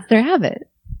 Yeah. It's their habit.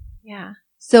 Yeah.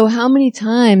 So how many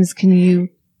times can you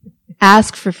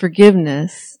ask for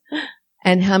forgiveness,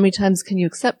 and how many times can you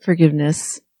accept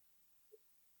forgiveness?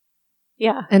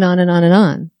 Yeah. And on and on and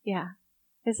on. Yeah.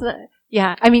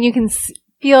 I mean, you can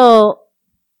feel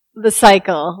the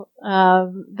cycle.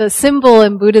 The symbol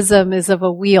in Buddhism is of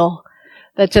a wheel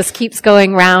that just keeps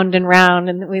going round and round,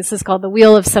 and this is called the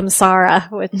wheel of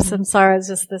samsara, which samsara is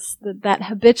just that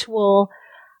habitual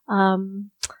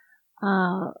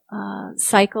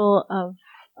cycle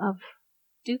of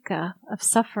dukkha, of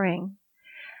suffering.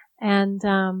 And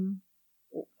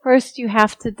first you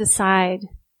have to decide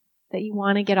that you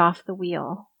want to get off the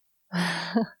wheel.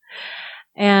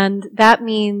 And that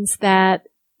means that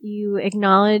you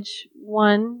acknowledge,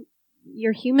 one,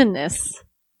 your humanness,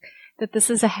 that this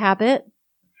is a habit,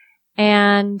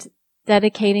 and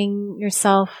dedicating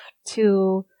yourself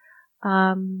to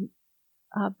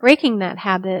breaking that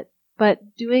habit,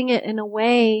 but doing it in a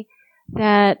way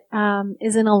that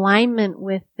is in alignment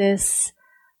with this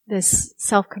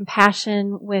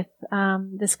self-compassion, with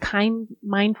this kind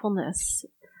mindfulness,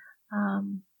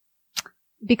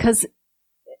 because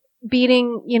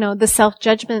beating, the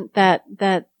self-judgment that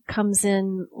comes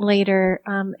in later,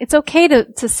 it's okay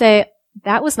to say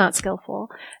that was not skillful,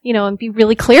 and be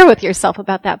really clear with yourself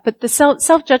about that. But the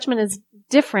self-judgment is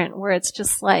different, where it's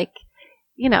just like,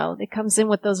 it comes in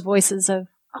with those voices of,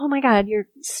 oh my God, you're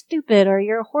stupid, or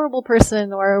you're a horrible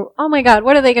person, or oh my God,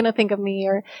 what are they going to think of me,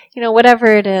 or, whatever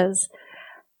it is.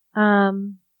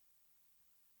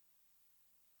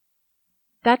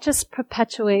 That just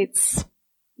perpetuates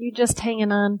you just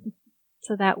hanging on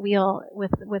to that wheel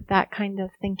with that kind of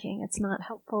thinking. It's not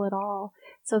helpful at all.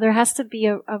 So there has to be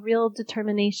a real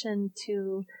determination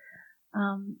to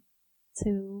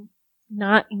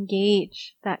not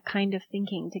engage that kind of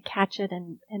thinking, to catch it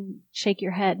and shake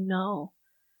your head. No,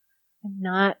 I'm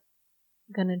not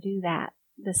going to do that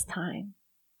this time.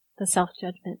 The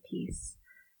self-judgment piece.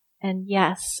 And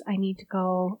yes, I need to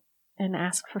go and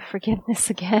ask for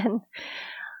forgiveness again,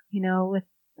 with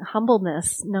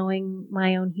humbleness, knowing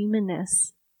my own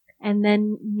humanness, and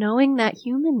then knowing that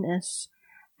humanness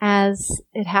as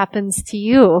it happens to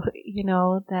you,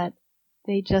 that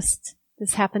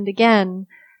this happened again,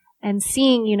 and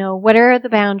seeing, what are the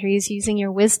boundaries, using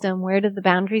your wisdom, where do the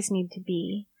boundaries need to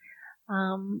be?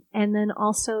 And then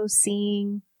also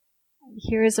seeing,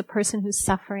 here is a person who's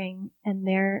suffering, and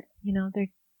they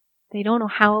don't know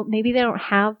how, maybe they don't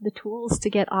have the tools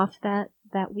to get off that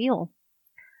wheel.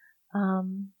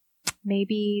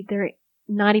 Maybe they're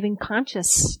not even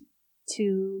conscious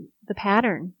to the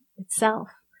pattern itself.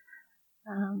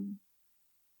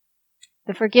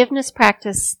 The forgiveness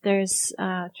practice, there's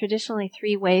traditionally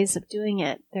 3 ways of doing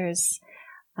it. There's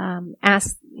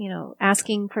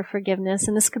asking for forgiveness,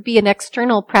 and this could be an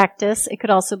external practice. It could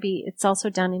also be, it's also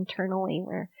done internally,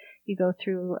 where you go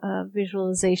through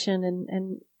visualization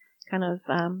and kind of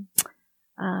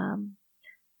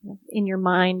in your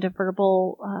mind a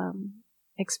verbal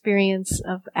experience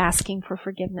of asking for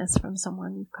forgiveness from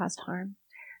someone you've caused harm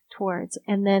towards.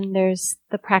 And then there's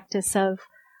the practice of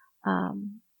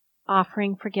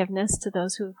offering forgiveness to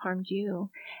those who have harmed you.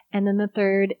 And then the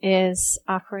third is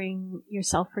offering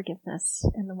yourself forgiveness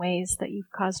in the ways that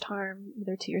you've caused harm,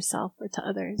 either to yourself or to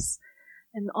others.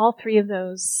 And all 3 of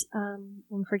those,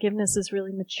 when forgiveness is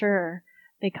really mature,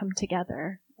 they come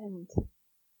together and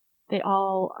they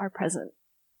all are present.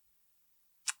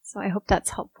 So I hope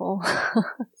that's helpful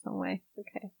in some way.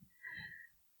 Okay.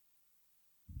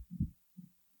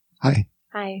 Hi.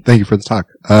 Hi. Thank you for the talk.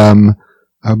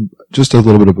 Just a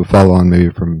little bit of a follow on maybe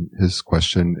from his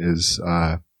question is,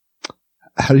 how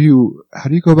do you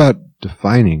go about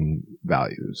defining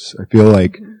values? I feel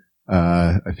like,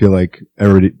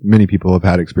 many people have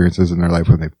had experiences in their life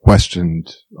when they've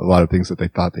questioned a lot of things that they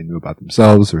thought they knew about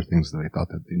themselves, or things that they thought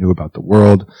that they knew about the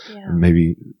world. Yeah. And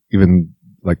maybe even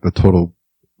like the total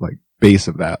base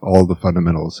of that, all the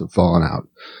fundamentals have fallen out.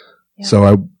 Yeah.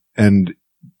 So and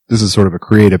this is sort of a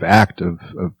creative act of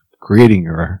creating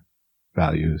your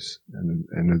values, and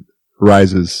it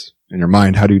arises in your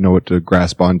mind. How do you know what to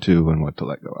grasp onto and what to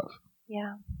let go of?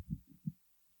 Yeah.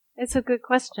 It's a good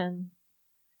question.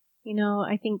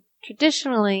 I think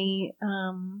traditionally,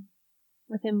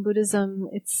 within Buddhism,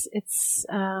 it's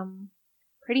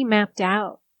pretty mapped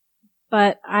out,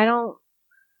 but I don't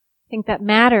think that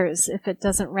matters if it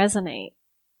doesn't resonate,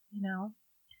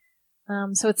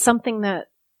 so it's something that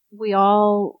we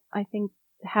all, I think,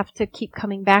 have to keep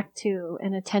coming back to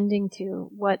and attending to.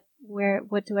 What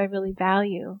do I really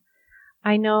value?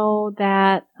 I know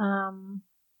that,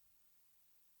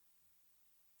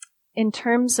 in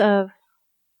terms of,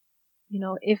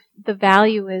 if the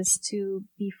value is to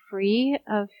be free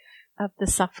of the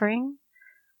suffering,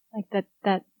 like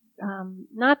that,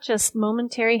 not just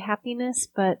momentary happiness,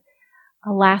 but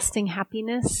a lasting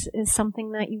happiness is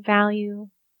something that you value,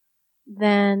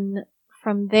 then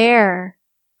from there,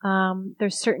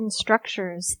 there's certain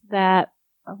structures that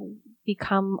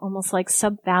become almost like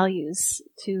sub-values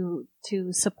to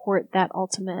support that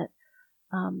ultimate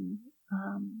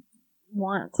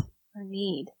want or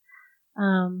need.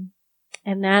 And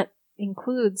that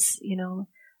includes,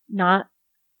 not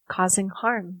causing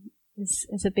harm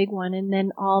is a big one. And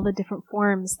then all the different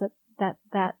forms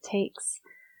that takes.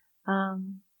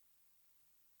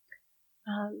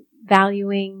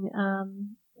 Valuing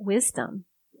wisdom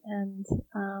and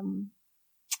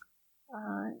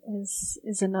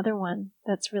is another one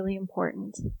that's really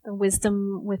important. The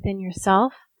wisdom within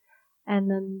yourself, and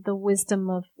then the wisdom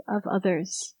of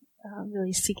others.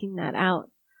 Really seeking that out.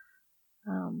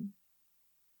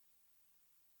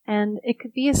 And it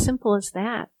could be as simple as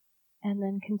that, and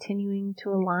then continuing to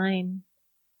align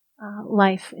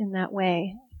life in that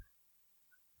way.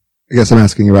 I guess I'm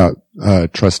asking about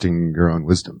trusting your own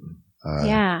wisdom.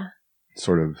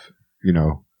 Sort of,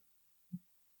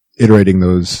 iterating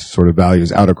those sort of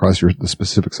values out across the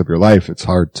specifics of your life. It's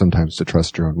hard sometimes to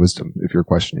trust your own wisdom if you're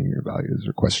questioning your values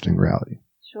or questioning reality.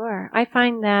 Sure. I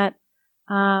find that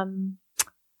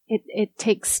it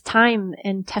takes time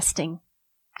and testing.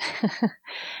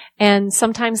 And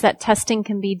sometimes that testing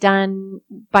can be done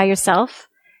by yourself,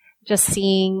 just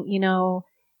seeing,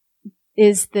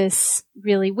 is this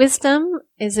really wisdom?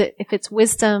 If it's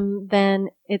wisdom, then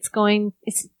it's going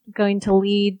to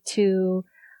lead to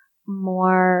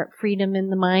more freedom in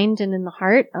the mind and in the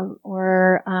heart,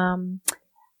 or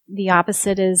the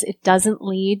opposite is it doesn't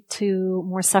lead to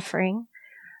more suffering.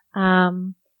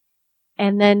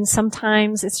 And then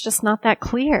sometimes it's just not that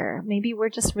clear. Maybe we're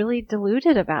just really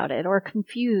deluded about it or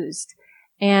confused.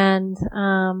 And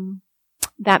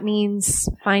that means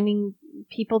finding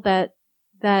people that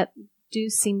do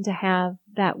seem to have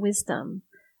that wisdom,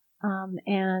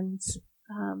 and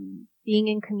being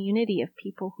in community of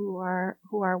people who are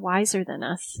wiser than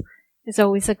us is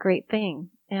always a great thing.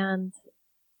 And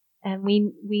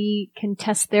we can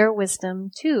test their wisdom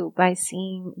too by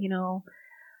seeing,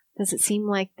 does it seem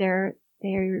like they're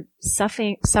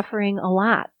suffering a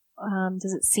lot?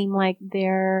 Does it seem like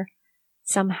they're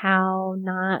somehow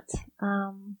not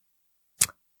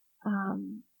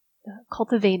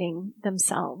cultivating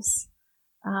themselves?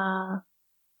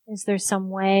 Is there some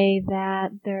way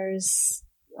that there's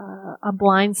a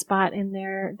blind spot in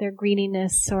their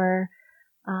greediness or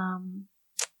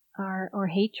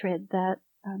hatred that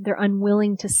they're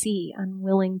unwilling to see,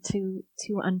 unwilling to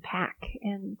unpack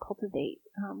and cultivate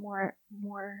more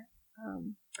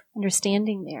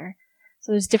understanding there?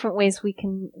 So there's different ways we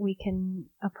can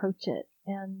approach it,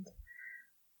 and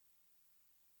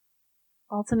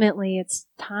ultimately it's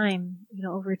time,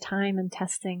 over time and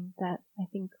testing that I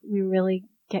think we really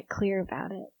get clear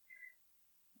about it.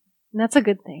 And that's a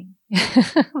good thing.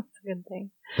 That's a good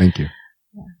thing. Thank you.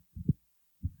 Yeah.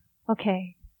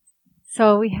 Okay.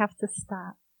 So we have to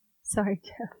stop. Sorry,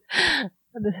 Jeff.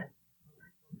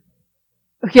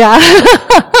 Yeah.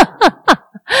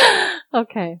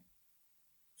 Okay.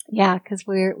 Yeah, because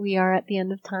we are at the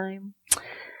end of time.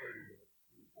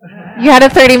 You had a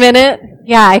 30-minute?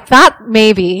 Yeah, I thought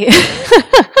maybe.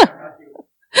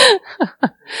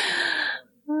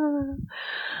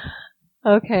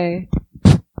 Okay.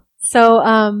 So,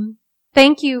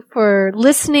 thank you for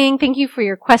listening. Thank you for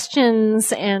your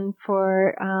questions and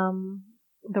for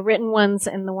the written ones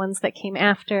and the ones that came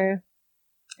after,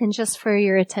 and just for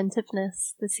your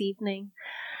attentiveness this evening.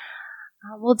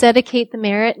 We'll dedicate the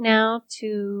merit now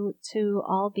to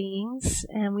all beings,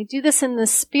 and we do this in the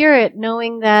spirit,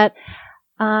 knowing that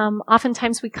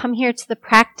oftentimes we come here to the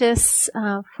practice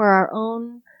for our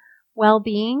own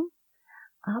well-being,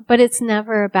 but it's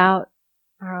never about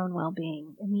our own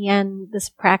well-being. In the end, this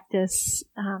practice,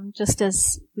 just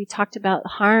as we talked about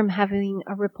harm having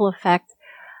a ripple effect,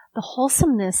 the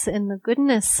wholesomeness and the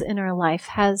goodness in our life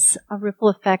has a ripple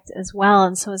effect as well.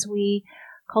 And so as we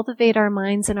cultivate our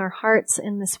minds and our hearts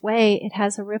in this way, it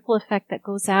has a ripple effect that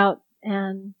goes out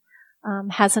and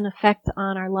has an effect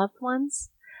on our loved ones.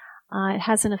 It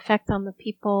has an effect on the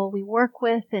people we work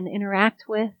with and interact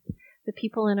with, the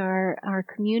people in our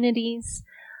communities.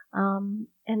 And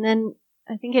then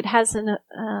I think it has a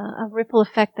ripple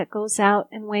effect that goes out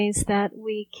in ways that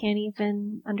we can't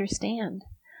even understand.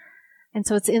 And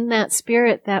so it's in that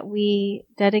spirit that we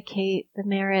dedicate the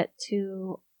merit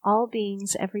to all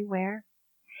beings everywhere,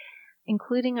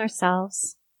 including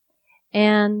ourselves.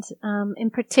 And in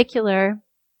particular,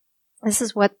 this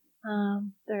is what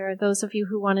there are those of you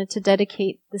who wanted to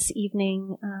dedicate this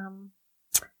evening.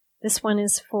 This one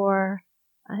is for,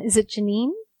 is it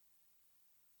Janine?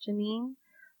 Janine?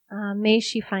 May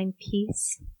she find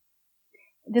peace.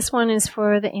 This one is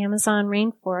for the Amazon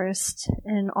rainforest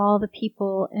and all the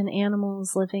people and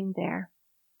animals living there.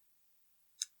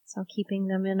 So keeping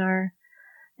them in our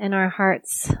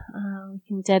hearts, we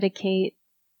can dedicate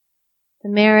the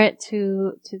merit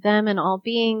to them and all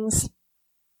beings.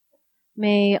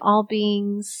 May all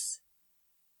beings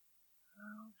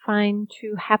find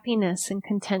true happiness and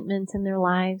contentment in their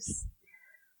lives.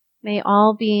 May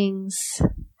all beings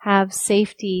have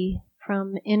safety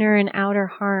from inner and outer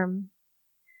harm.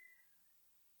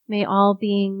 May all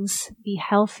beings be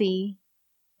healthy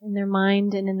in their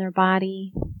mind and in their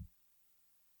body.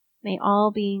 May all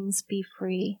beings be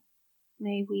free.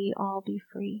 May we all be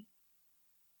free.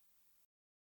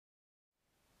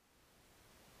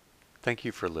 Thank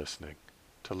you for listening.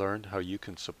 To learn how you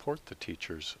can support the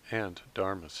teachers and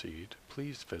Dharma Seed,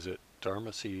 please visit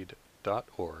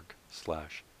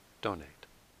dharmaseed.org/donate.